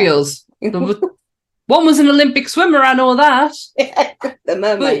marsupials. One was an Olympic swimmer, I know that. The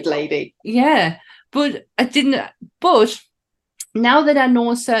mermaid lady. Yeah, but I didn't. But now that I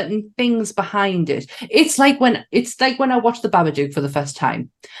know certain things behind it, it's like when I watched The Babadook for the first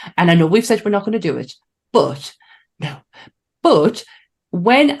time, and I know we've said we're not going to do it, but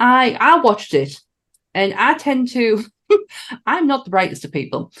when I watched it, and I tend to I'm not the brightest of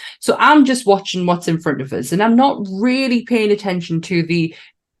people. So I'm just watching what's in front of us, and I'm not really paying attention to the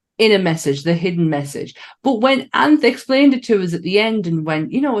inner message, the hidden message. But when Anth explained it to us at the end and went,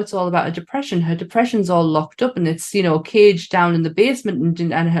 it's all about her depression's all locked up and it's, caged down in the basement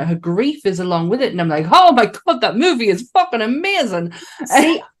and her grief is along with it. And I'm like, oh my God, that movie is fucking amazing.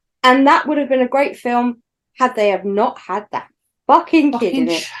 See, and that would have been a great film had they have not had that fucking kid in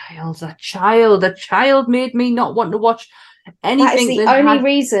it. That child made me not want to watch anything. That is the only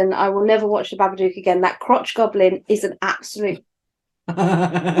reason I will never watch The Babadook again. That crotch goblin is an absolute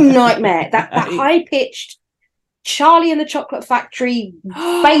nightmare. That high-pitched Charlie and the Chocolate Factory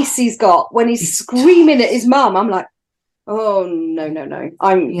face he's got when he's screaming at his mum. I'm like, oh no.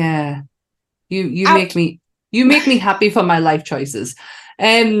 You make me happy for my life choices.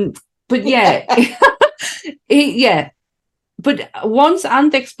 But yeah. But once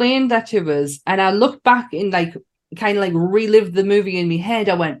Anth explained that to us and I looked back and kind of relived the movie in my head,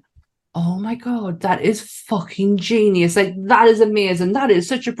 I went, oh my God, that is fucking genius. That is amazing. That is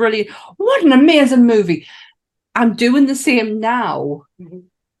such a brilliant, what an amazing movie. I'm doing the same now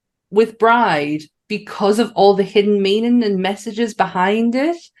with Bride because of all the hidden meaning and messages behind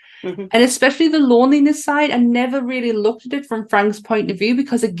it. And especially the loneliness side. I never really looked at it from Frank's point of view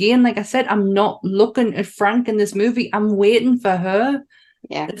because, again, like I said, I'm not looking at Frank in this movie. I'm waiting for her.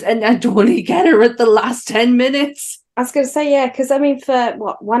 Yeah. And I don't only get her at the last 10 minutes. I was going to say, yeah, because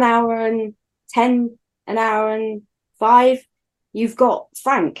for 1 hour and 10, an hour and 5, you've got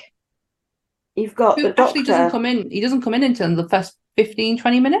Frank. You've got the doctor. Actually doesn't come in. He doesn't come in until the first 15,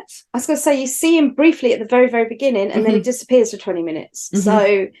 20 minutes. I was going to say, you see him briefly at the very, very beginning, and then he disappears for 20 minutes.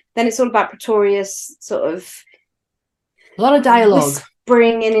 So then it's all about Pretorius sort of... A lot of dialogue.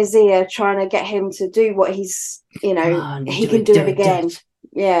 Whispering in his ear, trying to get him to do what he's, he can do it again.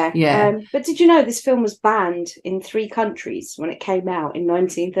 Yeah. But did you know this film was banned in 3 countries when it came out in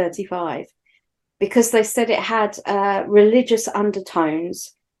 1935? Because they said it had religious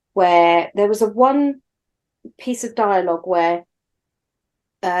undertones, where there was one piece of dialogue where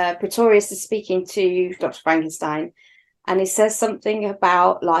Pretorius is speaking to Dr. Frankenstein, and he says something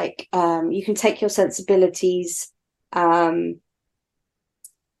about you can take your sensibilities and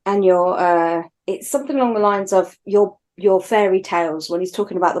your it's something along the lines of your fairy tales, when he's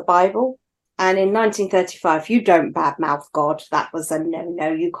talking about the Bible. And in 1935, you don't badmouth God. That was a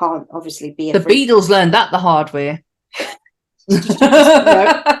no. You can't obviously be a The Beatles learned that the hard way.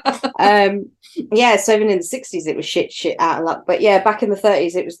 Yeah, so even in the 60s it was shit out of luck, but yeah, back in the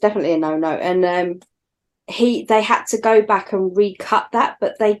 30s it was definitely a no. And they had to go back and recut that,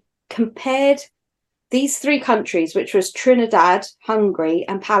 but they compared these 3 countries, which was Trinidad, Hungary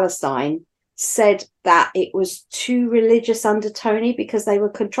and Palestine, said that it was too religious undertone because they were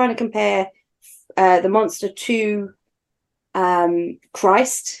trying to compare the monster to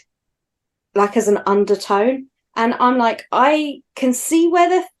Christ, as an undertone. And I'm like, I can see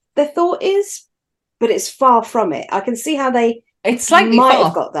where the thought is, but it's far from it. I can see how it's slightly might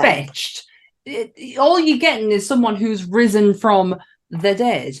have got that. Fetched. All you're getting is someone who's risen from the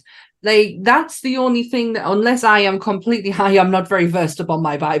dead. That's the only thing that, unless I am completely high, I'm not very versed upon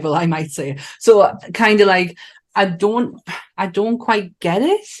my Bible, I might say. So kind of I don't quite get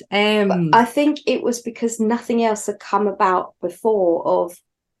it. But I think it was because nothing else had come about before of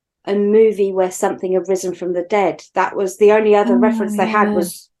a movie where something had risen from the dead. That was the only other reference they had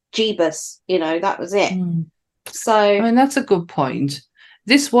was Jeebus. That was it. So I mean, that's a good point.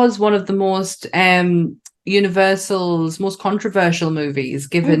 This was one of the most Universal's most controversial movies,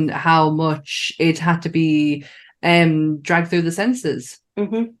 given how much it had to be dragged through the censors.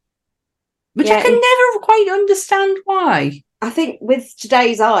 Which I can never quite understand why. I think with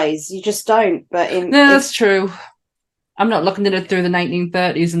today's eyes, you just don't. But that's true. I'm not looking at it through the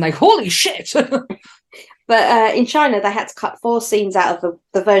 1930s and holy shit. But in China, they had to cut 4 scenes out of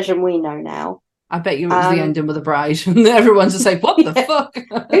the version we know now. I bet you it was the ending with a bride. And everyone's just like, what the fuck?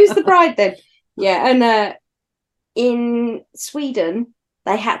 Who's the bride then? Yeah, and in Sweden,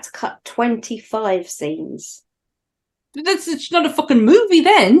 they had to cut 25 scenes. It's not a fucking movie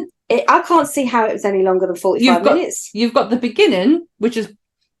then. I can't see how it was any longer than 45 minutes. You've got the beginning, which is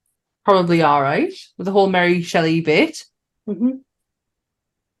probably all right, with the whole Mary Shelley bit. The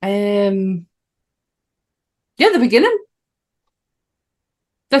beginning.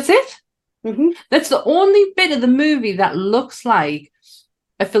 That's it. That's the only bit of the movie that looks like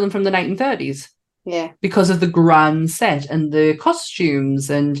a film from the 1930s. Yeah. Because of the grand set and the costumes,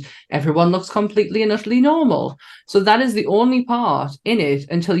 and everyone looks completely and utterly normal. So that is the only part in it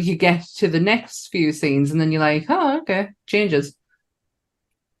until you get to the next few scenes, and then you're like, oh, okay, changes.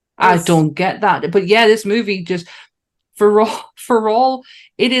 I don't get that. But yeah, this movie just... for all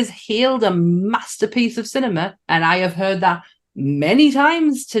it is hailed a masterpiece of cinema, and I have heard that many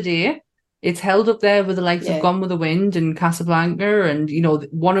times today. It's held up there with the likes of Gone with the Wind and Casablanca, and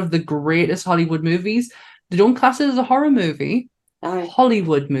one of the greatest Hollywood movies. They don't class it as a horror movie,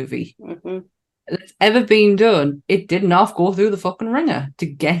 Hollywood movie that's ever been done. It did not go through the fucking ringer to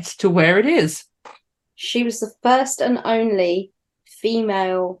get to where it is. She was the first and only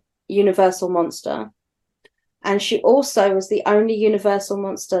female Universal monster. And she also was the only Universal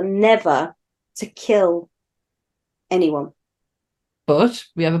monster never to kill anyone. But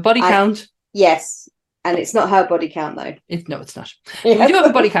we have a body count. Yes. And it's not her body count, though. It's not. We do have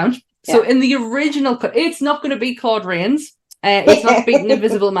a body count. So in the original, it's not going to be Claude Rains. It's not beating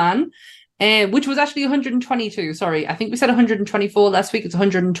Invisible Man, which was actually 122. Sorry, I think we said 124 last week. It's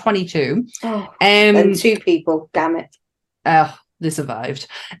 122. And 2 people, damn it. They survived.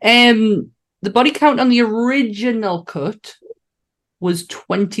 The body count on the original cut was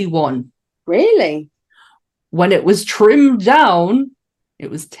 21. Really? When it was trimmed down,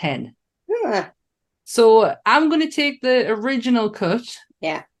 it was 10. So I'm going to take the original cut.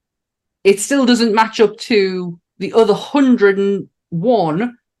 Yeah. It still doesn't match up to the other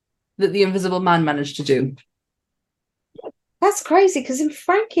 101 that the Invisible Man managed to do. That's crazy, because in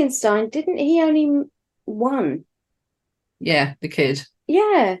Frankenstein, didn't he only one? Yeah, the kid.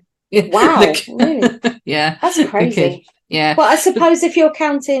 Yeah. Wow, really? Yeah. That's crazy. Yeah. Well, I suppose if you're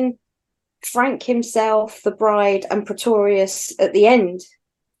counting Frank himself, the bride, and Pretorius at the end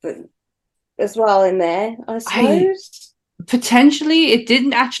as well in there, I suppose. Potentially, it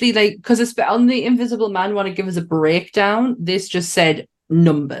didn't actually, because it's on the Invisible Man want to give us a breakdown. This just said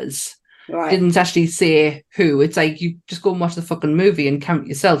numbers. Right. Didn't actually say who. It's like, you just go and watch the fucking movie and count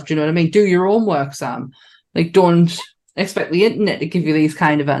yourself. Do you know what I mean? Do your own work, Sam. Don't expect the internet to give you these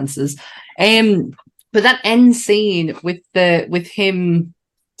kind of answers. But that end scene with him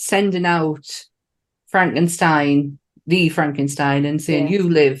sending out Frankenstein, the Frankenstein, and saying, you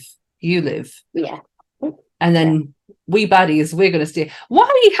live. Yeah. And then we baddies, we're going to stay. Why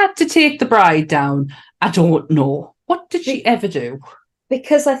he had to take the bride down, I don't know. What did she ever do?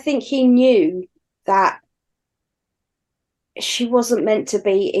 Because I think he knew that she wasn't meant to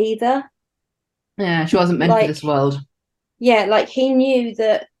be either. Yeah, she wasn't meant for this world. Yeah, he knew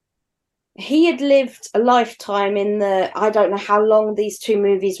that he had lived a lifetime in the, I don't know how long these 2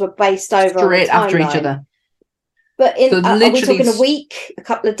 movies were based over. Straight after each other. But are we talking a week, a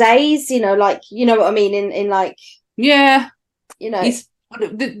couple of days? You know what I mean? Yeah. He's,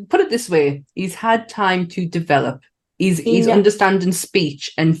 put it this way, he's had time to develop. He's understanding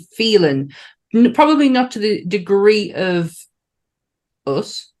speech and feeling, probably not to the degree of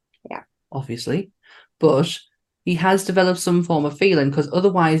us, obviously, but he has developed some form of feeling, because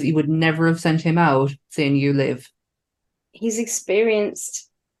otherwise he would never have sent him out saying, you live. He's experienced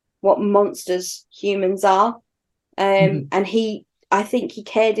what monsters humans are. And I think he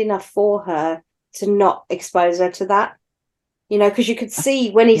cared enough for her to not expose her to that, because you could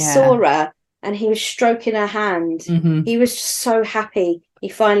see when he saw her and he was stroking her hand, he was just so happy he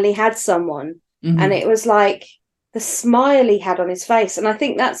finally had someone. And it was like the smile he had on his face. And I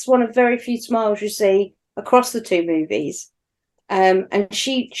think that's one of very few smiles you see across the 2 movies. And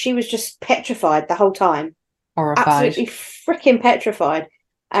she was just petrified the whole time. Horrified. Absolutely freaking petrified.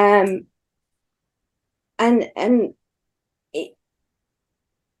 And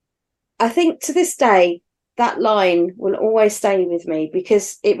I think to this day, that line will always stay with me,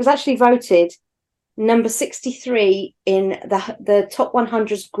 because it was actually voted number 63 in the top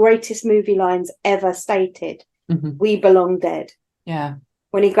 100's greatest movie lines ever stated. We belong dead. Yeah.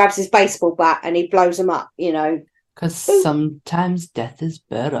 When he grabs his baseball bat and he blows them up, Because sometimes death is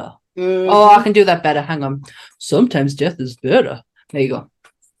better. Oh, I can do that better. Hang on. Sometimes death is better. There you go.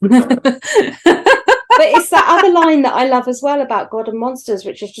 But it's that other line that I love as well about God and Monsters,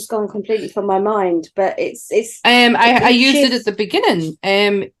 which has just gone completely from my mind. But it's I used it at the beginning.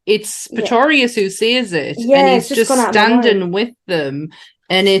 It's Pretorius who says it, and he's just standing with them,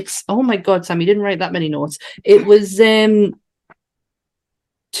 and it's, oh my God, Sam, you didn't write that many notes. It was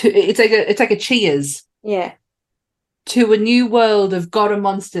it's like a cheers. Yeah. To a new world of God and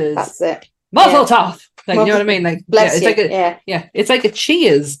Monsters. That's it. Mazel tov. You know what I mean? Bless you. It's like a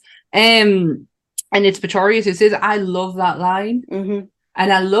cheers. And it's Pretorius who says, I love that line.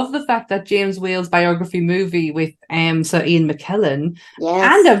 And I love the fact that James Whale's biography movie with Sir Ian McKellen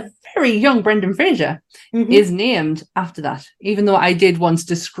and a very young Brendan Fraser is named after that. Even though I did once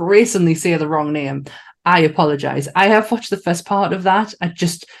disgracefully say the wrong name, I apologise. I have watched the first part of that. I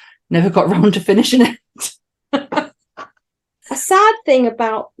just never got round to finishing it. A sad thing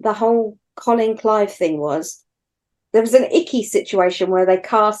about the whole Colin Clive thing was there was an icky situation where they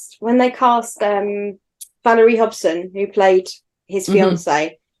cast Valerie Hobson, who played his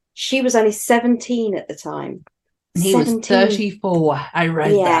fiance. She was only 17 at the time. And he 17. Was 34. I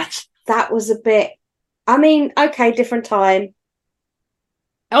read that. That was a bit. I mean, okay, different time.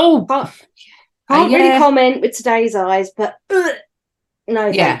 Oh, can't really comment with today's eyes, but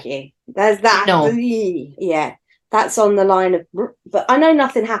no, thank you. There's that. No. Yeah, that's on the line of. But I know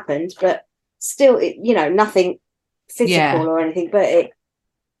nothing happened, but still, nothing physical or anything. But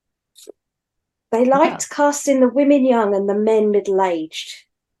they liked casting the women young and the men middle-aged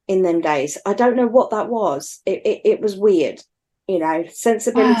in them days. I don't know what that was. It was weird.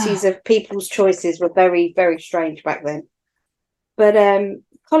 Sensibilities of people's choices were very, very strange back then. But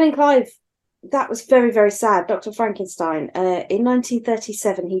Colin Clive, that was very, very sad. Dr. Frankenstein, in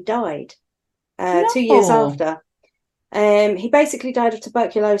 1937, he died 2 years after. He basically died of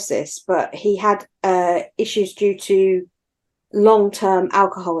tuberculosis, but he had issues due to long-term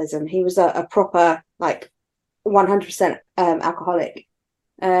alcoholism. He was a proper, 100% alcoholic.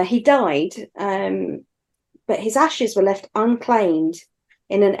 He died, but his ashes were left unclaimed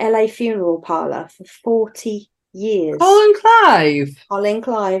in an LA funeral parlor for 40 years. Colin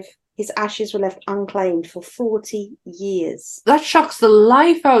Clive. His ashes were left unclaimed for 40 years. That shocks the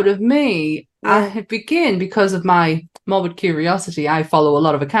life out of me. Yeah. I begin because of my morbid curiosity. I follow a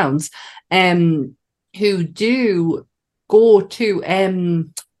lot of accounts who do go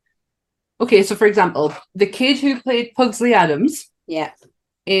to okay, so for example, the kid who played Pugsley Adams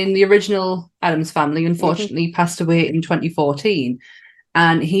in the original Addams Family unfortunately passed away in 2014,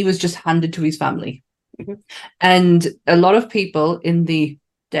 and he was just handed to his family. And a lot of people in the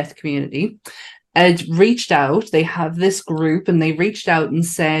death community had reached out. They have this group, and they reached out and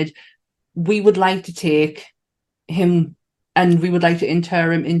said, we would like to take him and we would like to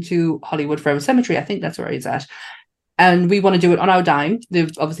inter him into Hollywood Forever Cemetery. I think that's where he's at. And we want to do it on our dime.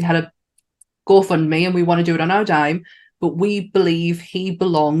 They've obviously had a GoFundMe, and we want to do it on our dime, but we believe he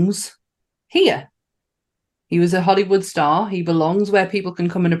belongs here. He was a Hollywood star. He belongs where people can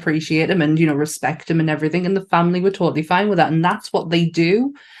come and appreciate him and, respect him and everything. And the family were totally fine with that. And that's what they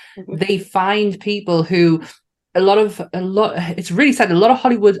do. They find people who it's really sad. A lot of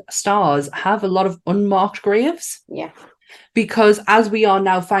Hollywood stars have a lot of unmarked graves. Yeah. Because as we are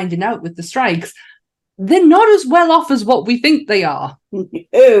now finding out with the strikes, they're not as well off as what we think they are.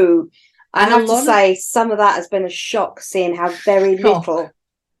 No. I have to say, some of that has been a shock, seeing how very little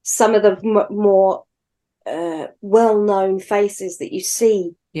some of the more well-known faces that you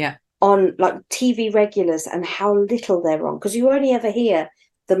see on TV regulars, and how little they're on, because you only ever hear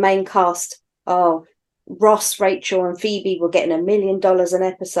the main cast. Ross, Rachel and Phoebe were getting $1 million an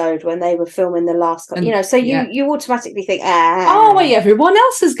episode when they were filming the last so you automatically think everyone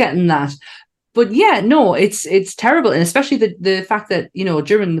else is getting that. But it's terrible. And especially the fact that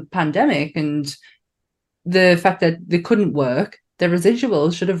during the pandemic and the fact that they couldn't work, the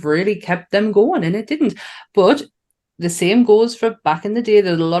residuals should have really kept them going, and it didn't. But the same goes for back in the day.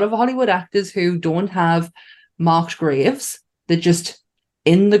 There's a lot of Hollywood actors who don't have marked graves. They're just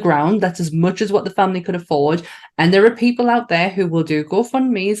in the ground. That's as much as what the family could afford. And there are people out there who will do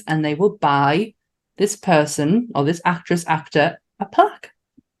GoFundMes, and they will buy this person or this actor a plaque.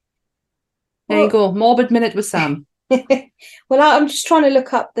 There you go. Morbid Minute with Sam. Well, I'm just trying to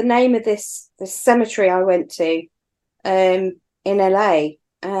look up the name of this cemetery I went to in LA.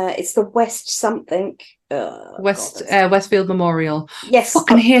 It's the West something. Westfield Memorial. Yes.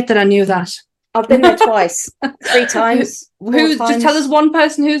 Fucking hate that I knew that. I've been there twice, 3 times. Just tell us one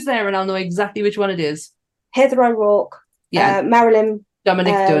person who's there, and I'll know exactly which one it is. Heather O'Rourke. Yeah. Marilyn.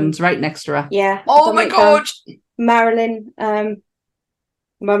 Dominic Dunn's right next to her. Yeah. Oh Dominic my God. Marilyn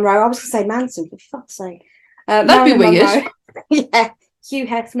Monroe. I was going to say Manson, for fuck's sake. That'd be weird. Yeah. Hugh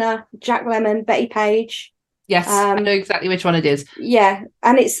Hefner, Jack Lemmon, Betty Page. Yes, I know exactly which one it is. Yeah,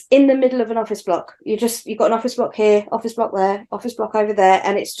 and it's in the middle of an office block. You've got an office block here, office block there, office block over there,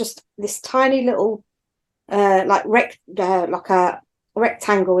 and it's just this tiny little, like a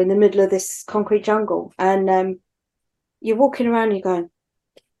rectangle in the middle of this concrete jungle. And you're walking around, you're going,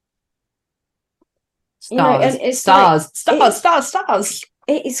 stars.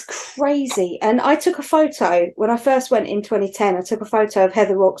 It is crazy. And I took a photo when I first went in 2010. I took a photo of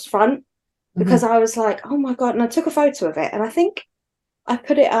Heather O'Rourke's front, because I was like, oh my God. And I took a photo of it, and I think I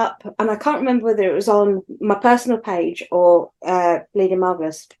put it up, and I can't remember whether it was on my personal page or Bleeding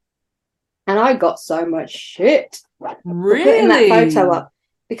Marvellous. And I got so much shit really? for putting that photo up,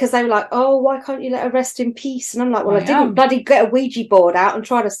 because they were like, "Oh, why can't you let her rest in peace?" And I'm like, "Well, I I didn't am. bloody get a Ouija board out and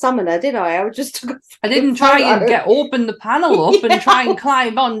try to summon her, did I? I just took a I didn't photo." try and open the panel up and try and Yes.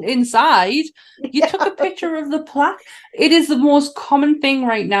 climb on inside. You took a picture of the plaque. It is the most common thing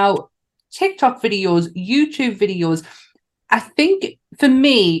right now. TikTok videos, YouTube videos. I think for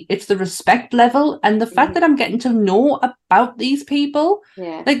me, it's the respect level and the fact that I'm getting to know about these people.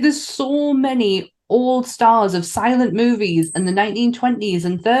 Yeah. Like, there's so many old stars of silent movies in the 1920s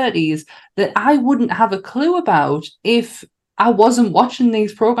and 30s that I wouldn't have a clue about if I wasn't watching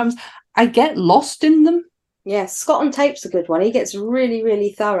these programs. I get lost in them. Yeah, Scott on Tape's a good one. He gets really,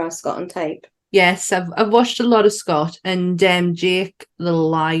 really thorough, Scott on Tape. Yes, I've watched a lot of Scott and Jake the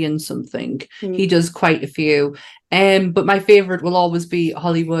Lion something. He does quite a few. But my favourite will always be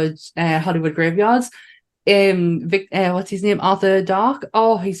Hollywood Graveyards. What's his name? Arthur Dark.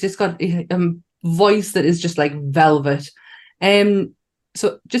 Oh, he's just got a voice that is just like velvet.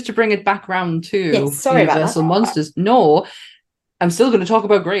 So just to bring it back round to sorry about Universal that. Monsters. No, I'm still going to talk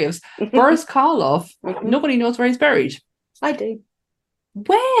about graves. Boris Karloff, Mhm. nobody knows where he's buried. I do.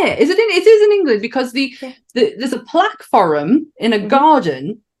 Where is it? It is in England because there's a plaque for him in a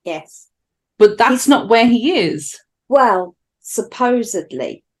garden. Yes, but that's not where he is. Well,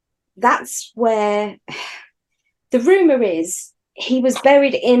 supposedly, that's where the rumor is he was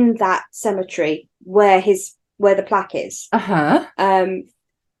buried in that cemetery where the plaque is. But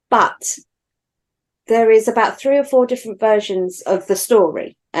there is about 3 or 4 different versions of the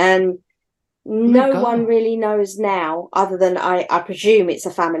story, and no one really knows now, other than I presume it's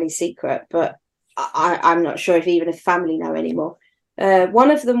a family secret, but I'm not sure if family know anymore.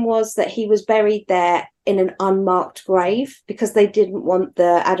 One of them was that he was buried there in an unmarked grave because they didn't want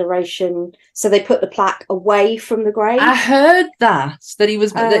the adoration, so they put the plaque away from the grave. I heard that he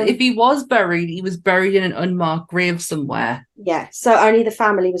was that if he was buried, he was buried in an unmarked grave somewhere. Yeah, so only the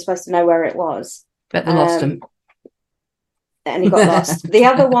family was supposed to know where it was. Bet they lost him. And he got lost. The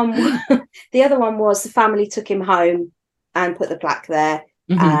other one was the family took him home and put the plaque there,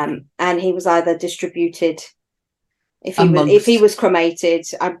 and he was either distributed. If he was cremated,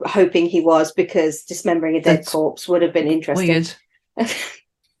 I'm hoping he was, because dismembering a dead corpse would have been interesting. Weird.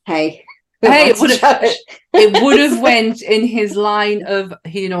 Hey, it would have went in his line of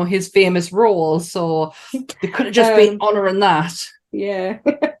his famous role, so they could have just been honouring that. Yeah.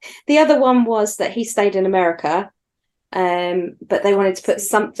 The other one was that he stayed in America. But they wanted to put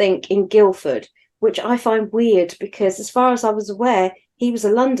something in Guildford, which I find weird because, as far as I was aware, he was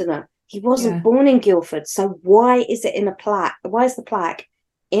a Londoner. He wasn't born in Guildford. So why is it in a plaque? Why is the plaque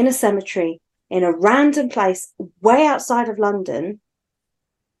in a cemetery in a random place way outside of London?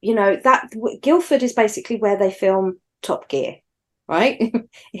 That Guildford is basically where they film Top Gear, right?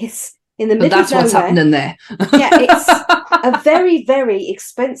 It's in the middle of nowhere. That's what's happening there. Yeah, it's a very, very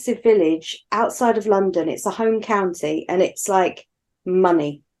expensive village outside of London. It's a home county, and it's like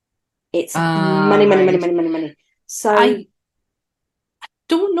money. It's money. So I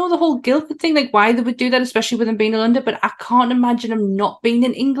don't know the whole Guildford thing, like why they would do that, especially with him being in London, but I can't imagine him not being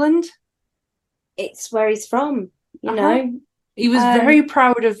in England. It's where he's from, you know. He was very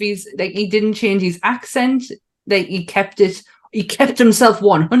proud of he didn't change his accent. Like he kept himself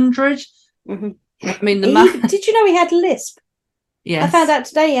 100. I mean, did you know he had a lisp? Yes. I found out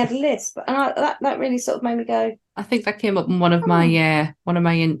today he had a lisp, and that really sort of made me go. I think that came up in one of my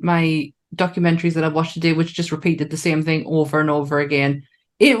my documentaries that I watched today, which just repeated the same thing over and over again.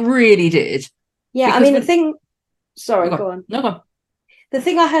 It really did. Yeah, because I mean, the thing. Sorry, go on. No, go on. The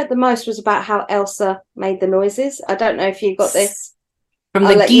thing I heard the most was about how Elsa made the noises. I don't know if you got this. From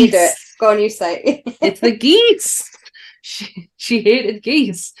I'll the let geese. you do it. Go on, you say. It's the geese. She hated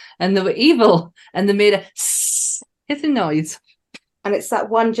geese, and they were evil, and they made a hissing noise. And it's that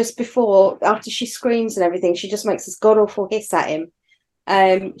one just before, after she screams and everything, she just makes this god-awful hiss at him.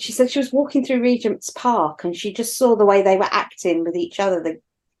 She said she was walking through Regent's Park, and she just saw the way they were acting with each other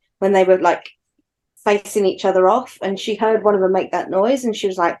when they were like facing each other off, and she heard one of them make that noise, and she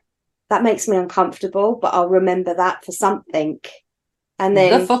was like, that makes me uncomfortable, but I'll remember that for something. And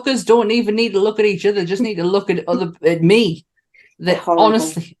then the fuckers don't even need to look at each other, just need to look at me. That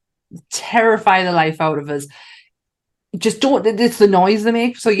honestly terrify the life out of us. Just don't. It's the noise they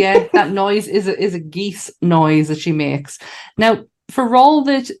make. So yeah, that noise is a geese noise that she makes. Now, for all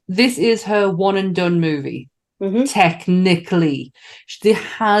that this is her one and done movie, technically, there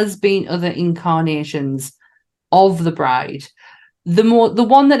has been other incarnations of the bride. The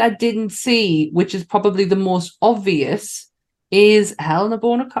one that I didn't see, which is probably the most obvious, is Helena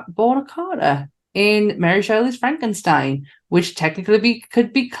Bonham Carter in Mary Shelley's Frankenstein, which technically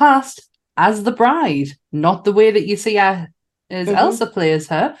could be classed as the bride, not the way that you see her is Elsa plays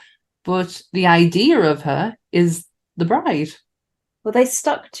her, but the idea of her is the bride. Well, they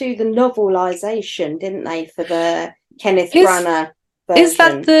stuck to the novelization, didn't they, for the Kenneth Branagh version? Is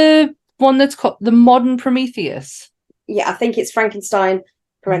that the one that's called the modern Prometheus? Yeah, I think it's Frankenstein,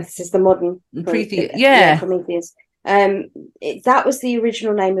 parenthesis, the modern Prometheus. Yeah. Prometheus. That was the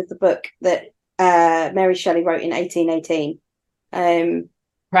original name of the book that Mary Shelley wrote in 1818.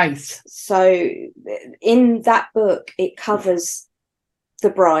 Right. So in that book, it covers the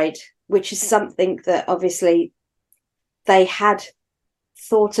bride, which is something that obviously they had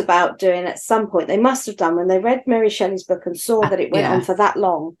thought about doing at some point. They must have done when they read Mary Shelley's book and saw that it went on for that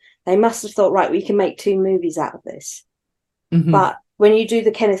long. They must have thought, right, we can make 2 movies out of this. Mm-hmm. But when you do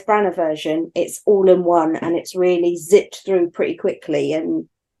the Kenneth Branagh version, it's all in one and it's really zipped through pretty quickly. And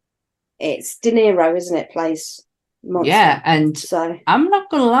it's De Niro, isn't it, plays monster. Yeah, and so I'm not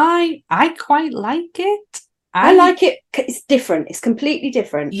gonna lie, I quite like it. I like it. It's different. It's completely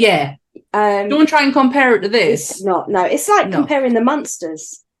different. Yeah. Don't try and compare it to this. It's not. No, it's like comparing the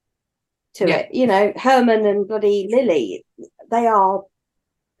monsters to it. You know, Herman and bloody Lily. They are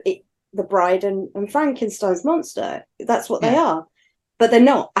the bride and Frankenstein's monster. That's what they are. But they're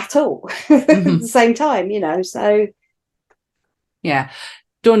not at all at the same time, you know. So yeah.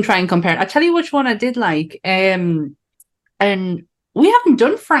 Don't try and compare it. I'll tell you which one I did like. And we haven't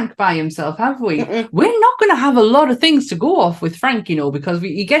done Frank by himself, have we? Mm-mm. We're not going to have a lot of things to go off with Frank, you know, because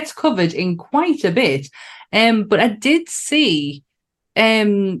he gets covered in quite a bit. But I did see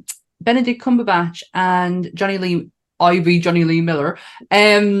Benedict Cumberbatch and Johnny Lee Miller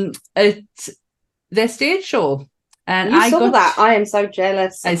at their stage show. And I saw that. I am so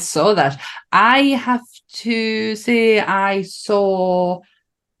jealous. I saw that. I have to say I saw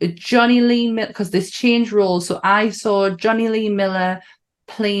Johnny Lee Miller, because this changed roles. So I saw Johnny Lee Miller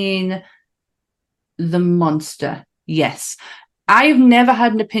playing the monster. Yes. I've never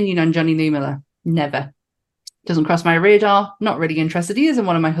had an opinion on Johnny Lee Miller. Never. Doesn't cross my radar. Not really interested. He is in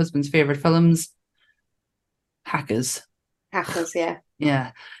one of my husband's favourite films. Hackers, yeah.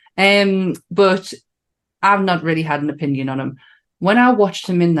 Yeah. But I've not really had an opinion on him. When I watched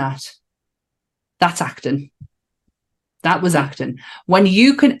him in that's acting. That was acting. When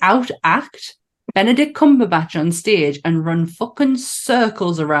you can out-act Benedict Cumberbatch on stage and run fucking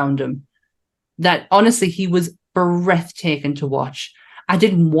circles around him, that honestly, he was breathtaking to watch. I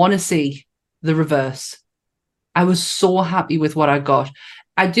didn't want to see the reverse. I was so happy with what I got.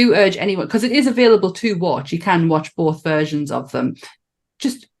 I do urge anyone, because it is available to watch. You can watch both versions of them.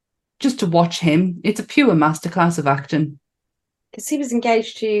 Just to watch him. It's a pure masterclass of acting. Because he was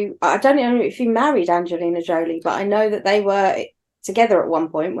engaged to, I don't know if he married Angelina Jolie, but I know that they were together at one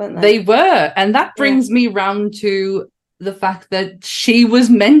point, weren't they? They were. And that brings me round to the fact that she was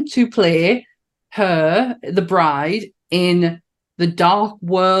meant to play her, the bride, in the Dark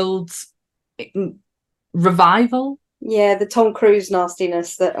Worlds revival. Yeah, the Tom Cruise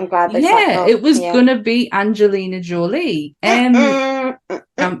nastiness that I'm glad they Yeah, it was going to be Angelina Jolie. For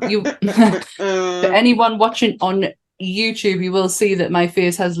anyone watching on YouTube, you will see that my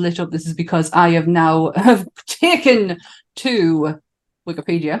face has lit up. This is because I have taken to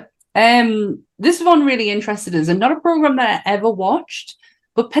Wikipedia. This one really interested us, and not a program that I ever watched,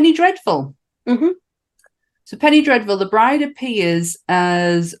 but Penny Dreadful. Mm-hmm. So Penny Dreadful, the bride appears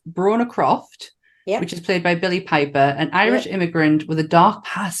as Brona Croft, which is played by Billie Piper, an Irish immigrant with a dark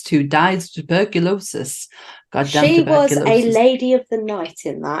past who dies of tuberculosis. She was a lady of the night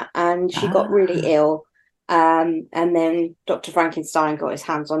in that, and she got really ill. And then Dr. Frankenstein got his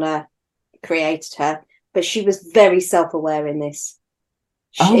hands on her, created her, but she was very self-aware in this.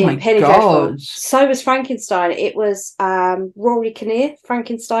 Penny Dreadful. So was Frankenstein. It was Rory Kinnear,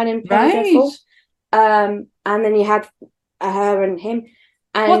 Frankenstein in Penny Dreadful. And then you had her and him.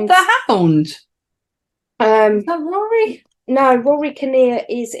 And What the Hound? Is that Rory? No, Rory Kinnear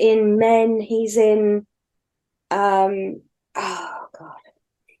is in Men. He's in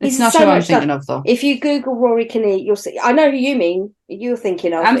It's not who I'm thinking of, though. If you Google Rory Kinnear, you'll see. I know who you mean. You're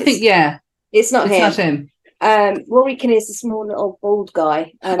thinking of. It's not him. Rory Kinnear is a small little bald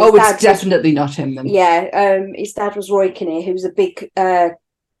guy. It's definitely not him then. Yeah, his dad was Roy Kinnear, who was a big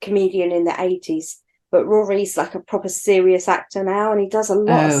comedian in the 80s. But Rory's like a proper serious actor now, and he does a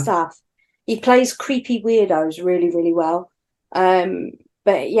lot of stuff. He plays creepy weirdos really, really well.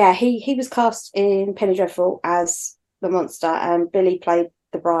 But yeah, he was cast in Penny Dreadful as the monster, and Billy played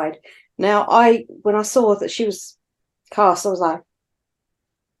the bride. Now, when I saw that she was cast, I was like,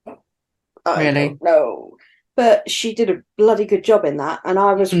 really? No. But she did a bloody good job in that, and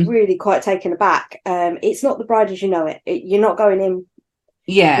I was really quite taken aback. It's not The Bride as You Know It. You're not going in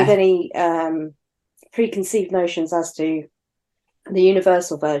with any preconceived notions as to the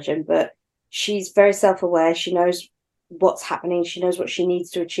Universal version, but she's very self-aware. She knows what's happening. She knows what she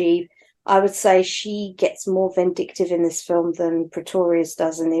needs to achieve. I would say she gets more vindictive in this film than Pretorius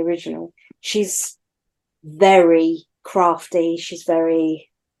does in the original. She's very crafty. She's very...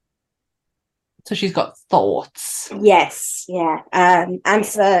 So she's got thoughts. Yes, yeah. And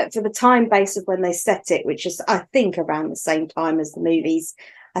for the time base of when they set it, which is, I think, around the same time as the movies,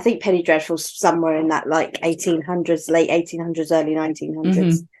 I think Penny Dreadful's somewhere in that like 1800s, late 1800s, early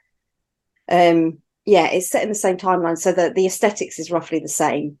 1900s. Yeah, it's set in the same timeline, so that the aesthetics is roughly the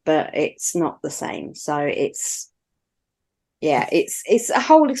same, but it's not the same. So it's a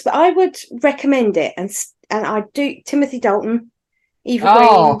whole I would recommend it, and I do. Timothy Dalton, Eva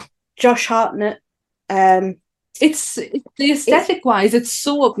Green, Josh Hartnett. It's the aesthetic wise, it's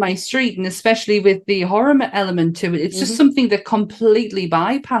so up my street, and especially with the horror element to it, it's just something that completely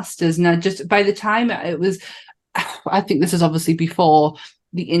bypassed us. And I just, by the time it was, I think this is obviously before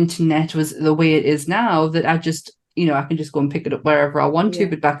the internet was the way it is now, that I just, I can just go and pick it up wherever I want to.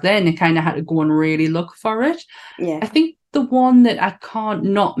 But back then, I kind of had to go and really look for it. Yeah, I think the one that I can't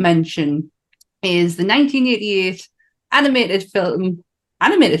not mention is the 1988 animated film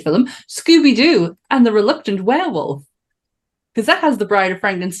Scooby-Doo and the Reluctant Werewolf, because that has the Bride of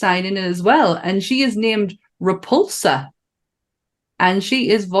Frankenstein in it as well, and she is named Repulsa, and she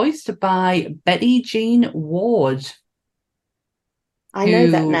is voiced by Betty Jean Ward. I know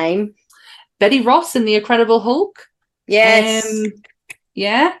that name. Betty Ross in The Incredible Hulk. Yes.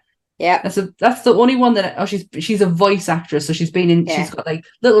 Yeah. That's the only one that she's a voice actress, so she's been in. Yeah. She's got like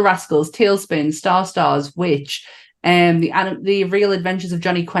Little Rascals, Tailspin, Stars, Witch. The Real Adventures of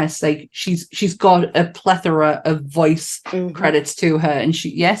Johnny Quest, like she's got a plethora of voice credits to her, and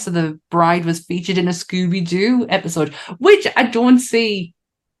so the Bride was featured in a Scooby-Doo episode, which I don't see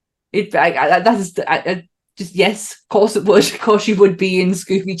it. Yes, of course it would. Of course she would be in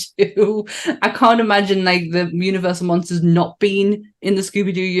Scooby-Doo. I can't imagine like the Universal monsters not being in the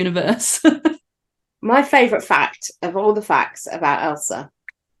Scooby-Doo universe. My favourite fact of all the facts about Elsa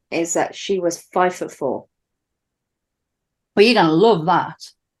is that she was 5'4". Well, you're gonna love that.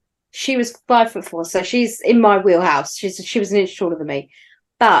 She was 5'4", so she's in my wheelhouse. She was an inch taller than me.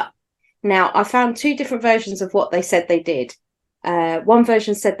 But now I found two different versions of what they said they did. One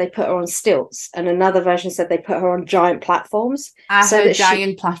version said they put her on stilts, and another version said they put her on giant platforms.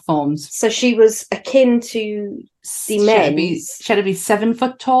 Giant platforms. So she was akin to the men. She had to be 7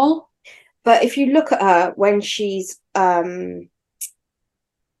 foot tall. But if you look at her when she's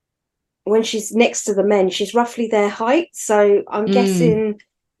next to the men, she's roughly their height. So I'm guessing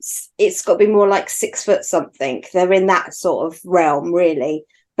it's got to be more like 6 foot something. They're in that sort of realm, really.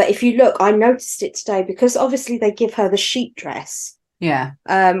 But if you look, I noticed it today because obviously they give her the sheet dress. Yeah.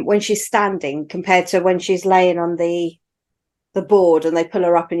 When she's standing compared to when she's laying on the board and they pull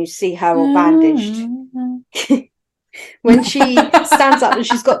her up and you see her all bandaged. When she stands up and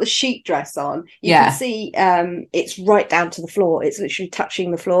she's got the sheet dress on, you can see it's right down to the floor. It's literally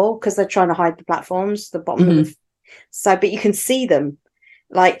touching the floor because they're trying to hide the platforms, the bottom of but you can see them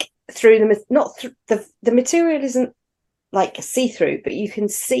like through the material isn't like see-through, but you can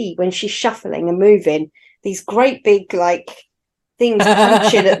see when she's shuffling and moving these great big like things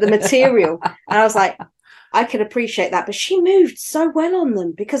punching at the material. And I was like, I could appreciate that, but she moved so well on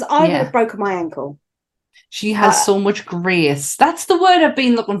them because I would have broken my ankle. She has so much grace. That's the word I've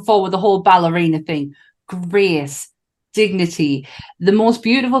been looking for with the whole ballerina thing. Grace, dignity. The most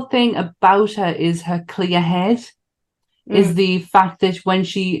beautiful thing about her is her clear head. Is the fact that when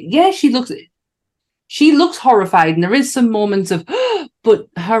she looks horrified, and there is some moments of, but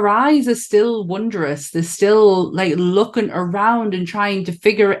her eyes are still wondrous. They're still like looking around and trying to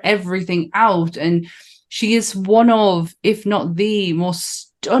figure everything out. And she is one of, if not the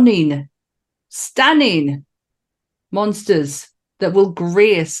most stunning monsters that will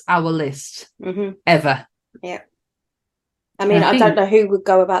grace our list ever. Yeah. I mean, I don't know who would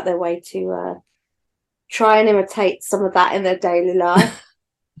go about their way to try and imitate some of that in their daily life.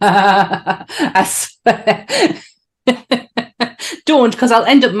 I swear. Don't, because I'll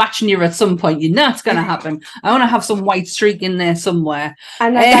end up matching you at some point. You know it's going to happen. I want to have some white streak in there somewhere.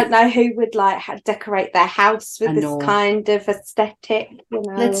 And I don't know who would like decorate their house with this kind of aesthetic.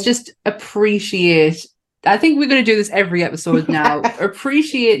 Let's just appreciate. I think we're going to do this every episode now.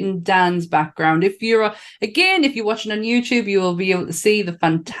 Appreciating Dan's background. If you're watching on YouTube, you will be able to see the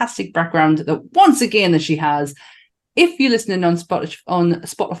fantastic background that once again that she has. If you're listening on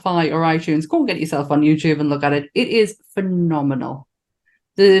Spotify or iTunes, go and get yourself on YouTube and look at it. It is phenomenal.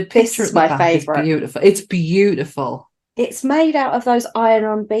 The picture is my favourite. Beautiful. It's beautiful. It's made out of those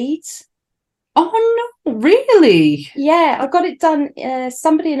iron-on beads. Oh no, really? Yeah, I got it done.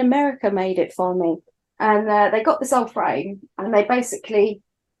 Somebody in America made it for me, and they got this old frame, and they basically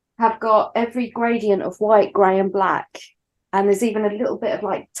have got every gradient of white, grey, and black, and there's even a little bit of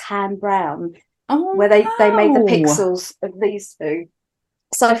like tan brown Oh, where they made the wow. pixels of these two.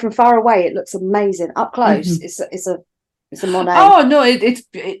 So from far away, it looks amazing. Up close, it's a Monet. Oh no,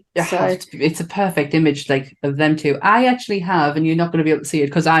 So it's a perfect image like of them two. I actually have, and you're not going to be able to see it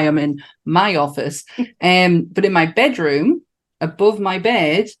because I am in my office. But in my bedroom, above my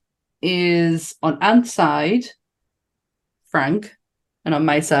bed, is on Ant's side Frank, and on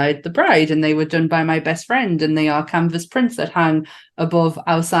my side the bride, and they were done by my best friend, and they are canvas prints that hang above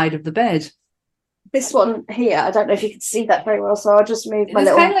our side of the bed. this one here, I don't know if you can see that very well, so I'll just move my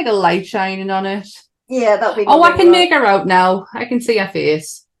There's little. kind of like a light shining on it. Yeah, that'll be. Oh, I can make her out now. I can see her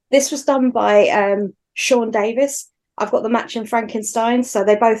face. This was done by Sean Davis. I've got the matching Frankenstein, so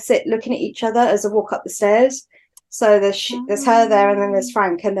they both sit looking at each other as they walk up the stairs. So there's her there, and then there's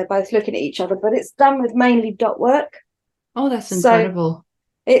Frank, and they're both looking at each other. But it's done with mainly dot work. Oh, that's incredible.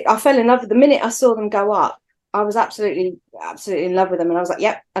 I fell in love with the minute I saw them go up. I was absolutely in love with them, and I was like,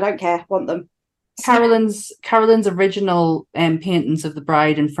 "Yep, I don't care, want them." Carolyn's original paintings of the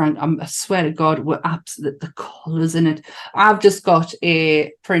bride and Frank, I swear to God, were absolute. The colours in it. I've just got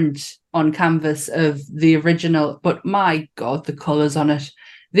a print on canvas of the original, but my God, the colours on it,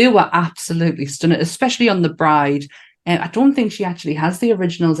 they were absolutely stunning, especially on the bride. I don't think she actually has the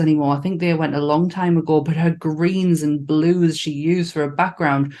originals anymore. I think they went a long time ago, but her greens and blues she used for a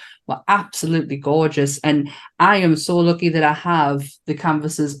background were absolutely gorgeous. And I am so lucky that I have the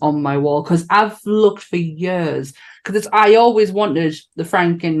canvases on my wall, because I've looked for years, because I always wanted the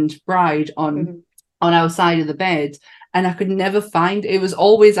Frank and bride on our side of the bed, and I could never find. It was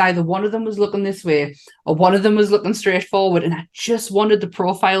always either one of them was looking this way or one of them was looking straight forward, and I just wanted the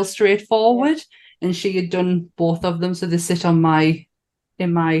profile straight forward. Yeah. And she had done both of them, so they sit in my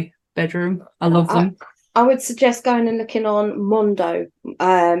bedroom. I love them. I would suggest going and looking on Mondo,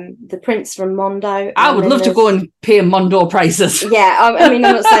 the prints from Mondo. I would love to go and pay Mondo prices. Yeah, I mean,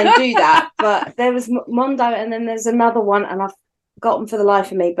 I'm not saying do that, but there was Mondo, and then there's another one, and I've got them for the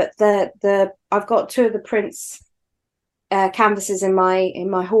life of me. But I've got two of the prints canvases in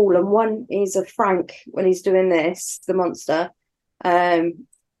my hall, and one is of Frank when he's doing this, the monster.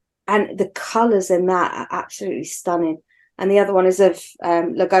 And the colours in that are absolutely stunning. And the other one is of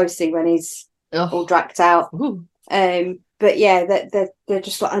Lugosi when he's all dragged out. But yeah, they're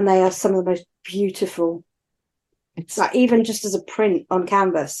just like, and they are some of the most beautiful. It's like, even just as a print on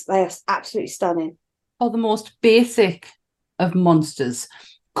canvas, they are absolutely stunning. Or the most basic of monsters,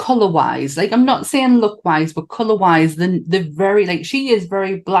 colour-wise. Like, I'm not saying look-wise, but colour-wise, they're very, like, she is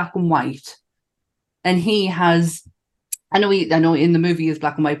very black and white. And he has... I know in the movie is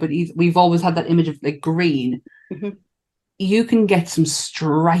black and white, but we've always had that image of like green. Mm-hmm. You can get some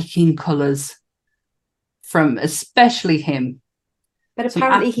striking colours from especially him. But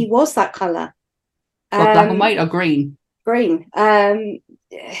apparently he was that colour. Black and white or green? Green.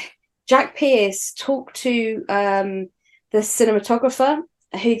 Jack Pierce talked to the cinematographer,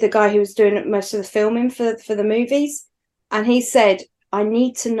 the guy who was doing most of the filming for the movies, and he said, "I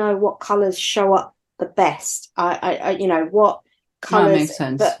need to know what colours show up the best. I what colours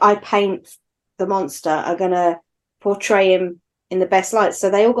that I paint the monster are going to portray him in the best light." So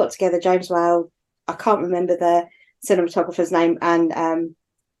they all got together, James Whale, I can't remember the cinematographer's name, and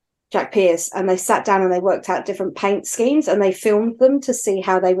Jack Pierce, and they sat down and they worked out different paint schemes, and they filmed them to see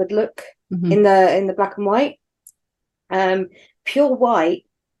how they would look in the black and white. Pure white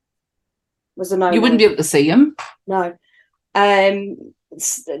was a no. You wouldn't be able to see him. No.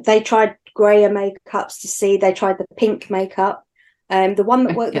 They tried grayer makeups to see. They tried the pink makeup. The one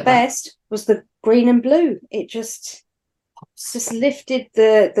that worked the best was the green and blue. It just lifted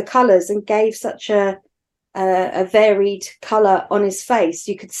the colours and gave such a varied colour on his face.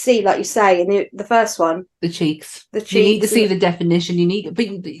 You could see, like you say, in the first one, the cheeks. You need to see the definition. You need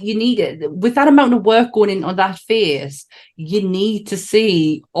it with that amount of work going in on that face. You need to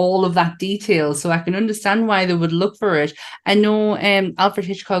see all of that detail, so I can understand why they would look for it. I know Alfred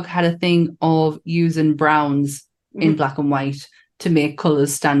Hitchcock had a thing of using browns in black and white to make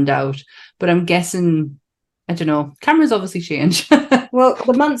colours stand out, but I'm guessing, I don't know, cameras obviously change. Well,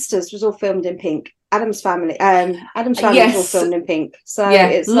 the Monsters was all filmed in pink. Adam's Family was all filmed in pink. So yeah,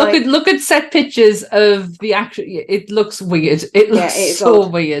 it's look at set pictures of the actual. It looks weird. It looks so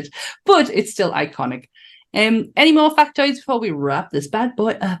weird, but it's still iconic. Any more factoids before we wrap this bad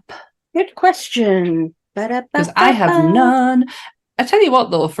boy up? Good question. Because I have none. I tell you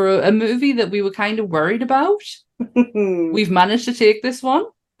what, though, for a movie that we were kind of worried about, we've managed to take this one.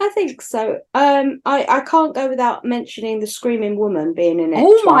 I think so. I can't go without mentioning the screaming woman being in it.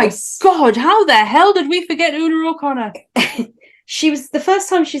 Oh twice. my God! How the hell did we forget Una O'Connor? She was the first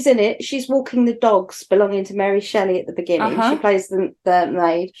time she's in it. She's walking the dogs belonging to Mary Shelley at the beginning. Uh-huh. She plays the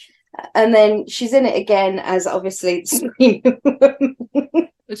maid, and then she's in it again as obviously the screaming woman.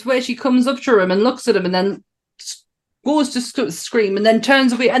 It's where she comes up to him and looks at him, and then goes to scream, and then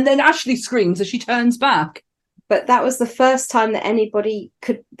turns away, and then actually screams as she turns back. But that was the first time that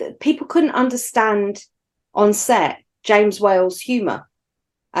people couldn't understand on set James Whale's humour,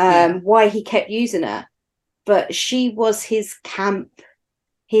 why he kept using her. But she was his camp,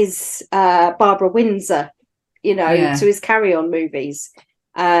 his Barbara Windsor, to his Carry On movies.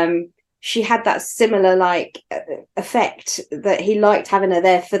 She had that similar effect that he liked having her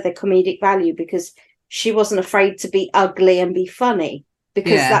there for the comedic value, because she wasn't afraid to be ugly and be funny,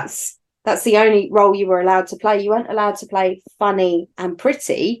 because that's the only role you were allowed to play. You weren't allowed to play funny and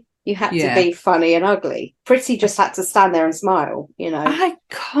pretty. You had to be funny and ugly. Pretty just had to stand there and smile, I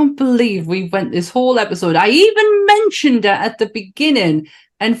can't believe we went this whole episode. I even mentioned her at the beginning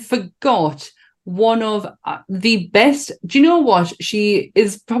and forgot one of the best. Do you know what? She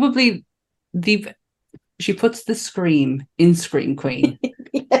is probably she puts the scream in Scream Queen.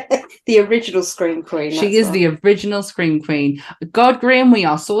 The original Scream Queen. She is the original Scream Queen. God, Graham, we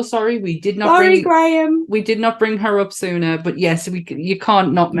are so sorry. We did not Graham. We did not bring her up sooner. But yes, you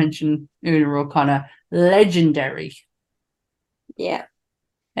can't not mention Una O'Connor. Legendary. Yeah.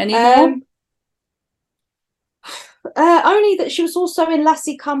 Any more? Only that she was also in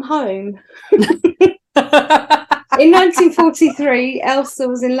Lassie Come Home. In 1943, Elsa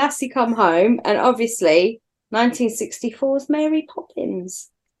was in Lassie Come Home, and obviously 1964's Mary Poppins.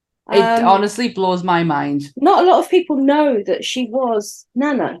 It honestly blows my mind. Not a lot of people know that she was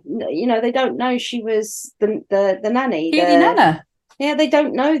Nana. They don't know she was the nanny. Nana. Yeah, they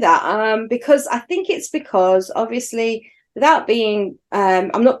don't know that. Because I think it's because, obviously, without being,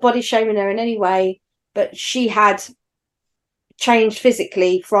 I'm not body shaming her in any way, but she had changed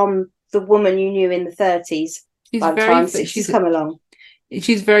physically from the woman you knew in the 30s. By the time she's come along.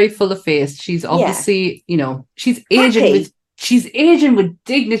 She's very full of face. She's obviously, she's aging with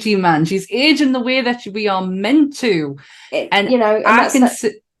dignity, man. She's aging the way that we are meant to. I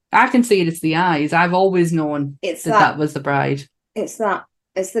can see it. It's the eyes. I've always known that was the bride. It's the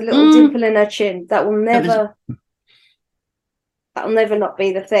little dimple in her chin. That will never not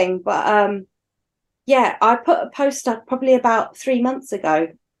be the thing. But I put a post up probably about 3 months ago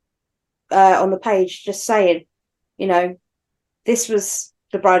on the page, just saying, this was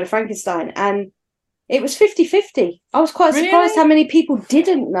the Bride of Frankenstein, and it was 50-50. I was quite surprised how many people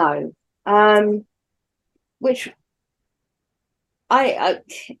didn't know. Which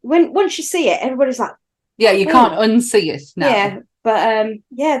when once you see it, everybody's like, you can't unsee it now. Yeah,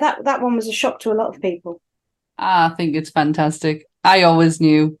 but that one was a shock to a lot of people. I think it's fantastic. I always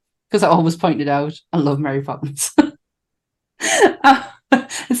knew, because I always pointed out, I love Mary Poppins.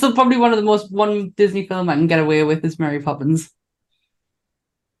 It's still probably one Disney film I can get away with is Mary Poppins.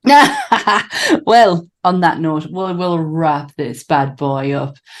 Well, on that note, we'll wrap this bad boy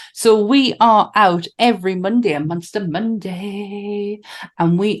up. So we are out every Monday, Monster Monday,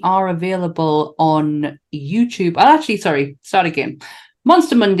 and we are available on YouTube. Start again.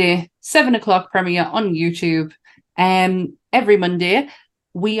 Monster Monday, 7:00 premiere on YouTube. Every Monday.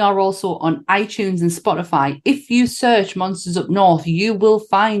 We are also on iTunes and Spotify. If you search Monsters Up North, you will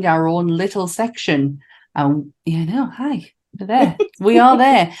find our own little section. Hi, we're there. We are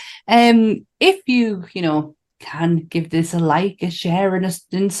there. If you, can give this a like, a share,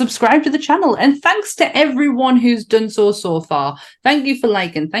 and subscribe to the channel. And thanks to everyone who's done so far. Thank you for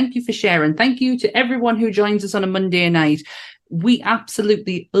liking. Thank you for sharing. Thank you to everyone who joins us on a Monday night. We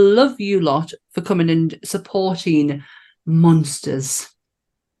absolutely love you lot for coming and supporting Monsters.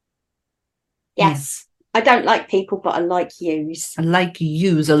 Yes. I don't like people, but I like yous. I like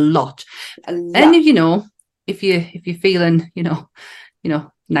yous a lot. And if you're feeling,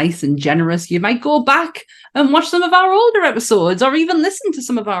 nice and generous, you might go back and watch some of our older episodes, or even listen to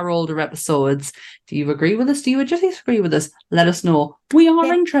some of our older episodes. Do you agree with us? Do you disagree with us? Let us know. We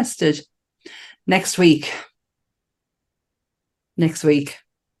are interested. Next week. A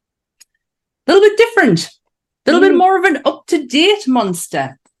little bit different. A little bit more of an up-to-date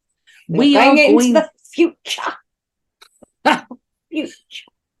monster. We are going into the future.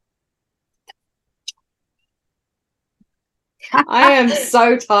 I am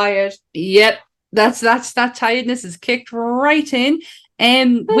so tired. Yep, that tiredness is kicked right in,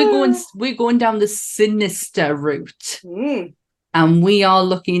 and we're going down the sinister route, and we are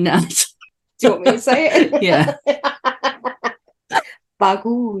looking at. Do you want me to say it? Yeah.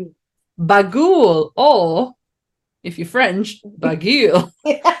 Bagool. Bagool, or if you're French, bagoule.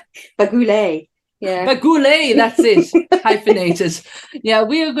 Bagoulet. Yeah. Bagoulet, that's it. Hyphenated. Yeah,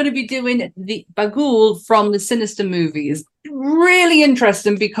 we are going to be doing the Bagool from the Sinister movies. Really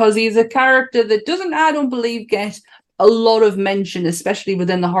interesting because he's a character that doesn't, I don't believe, get a lot of mention, especially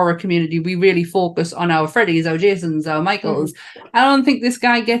within the horror community. We really focus on our Freddys, our Jasons, our Michaels. I don't think this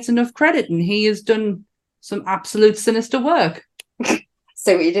guy gets enough credit, and he has done some absolute sinister work.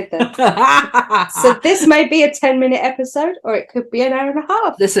 So what you did there. So this may be a 10-minute episode, or it could be an hour and a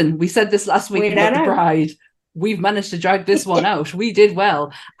half. Listen, we said this last week about The Bride. We've managed to drag this one out. We did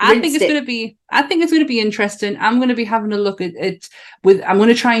well. I think it's going to be interesting. I'm going to be having a look at it I'm going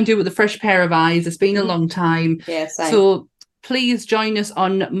to try and do it with a fresh pair of eyes. It's been a long time. Yeah, same. So please join us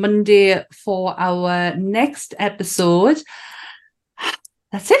on Monday for our next episode.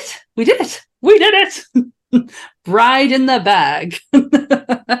 That's it. We did it. We did it. Bride in the bag.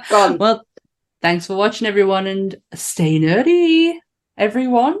 Gone. Well, thanks for watching, everyone, and stay nerdy,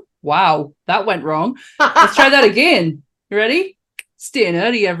 everyone. Wow, that went wrong. Let's try that again. You ready? Stay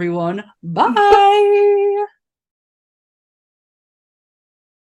nerdy, everyone. Bye.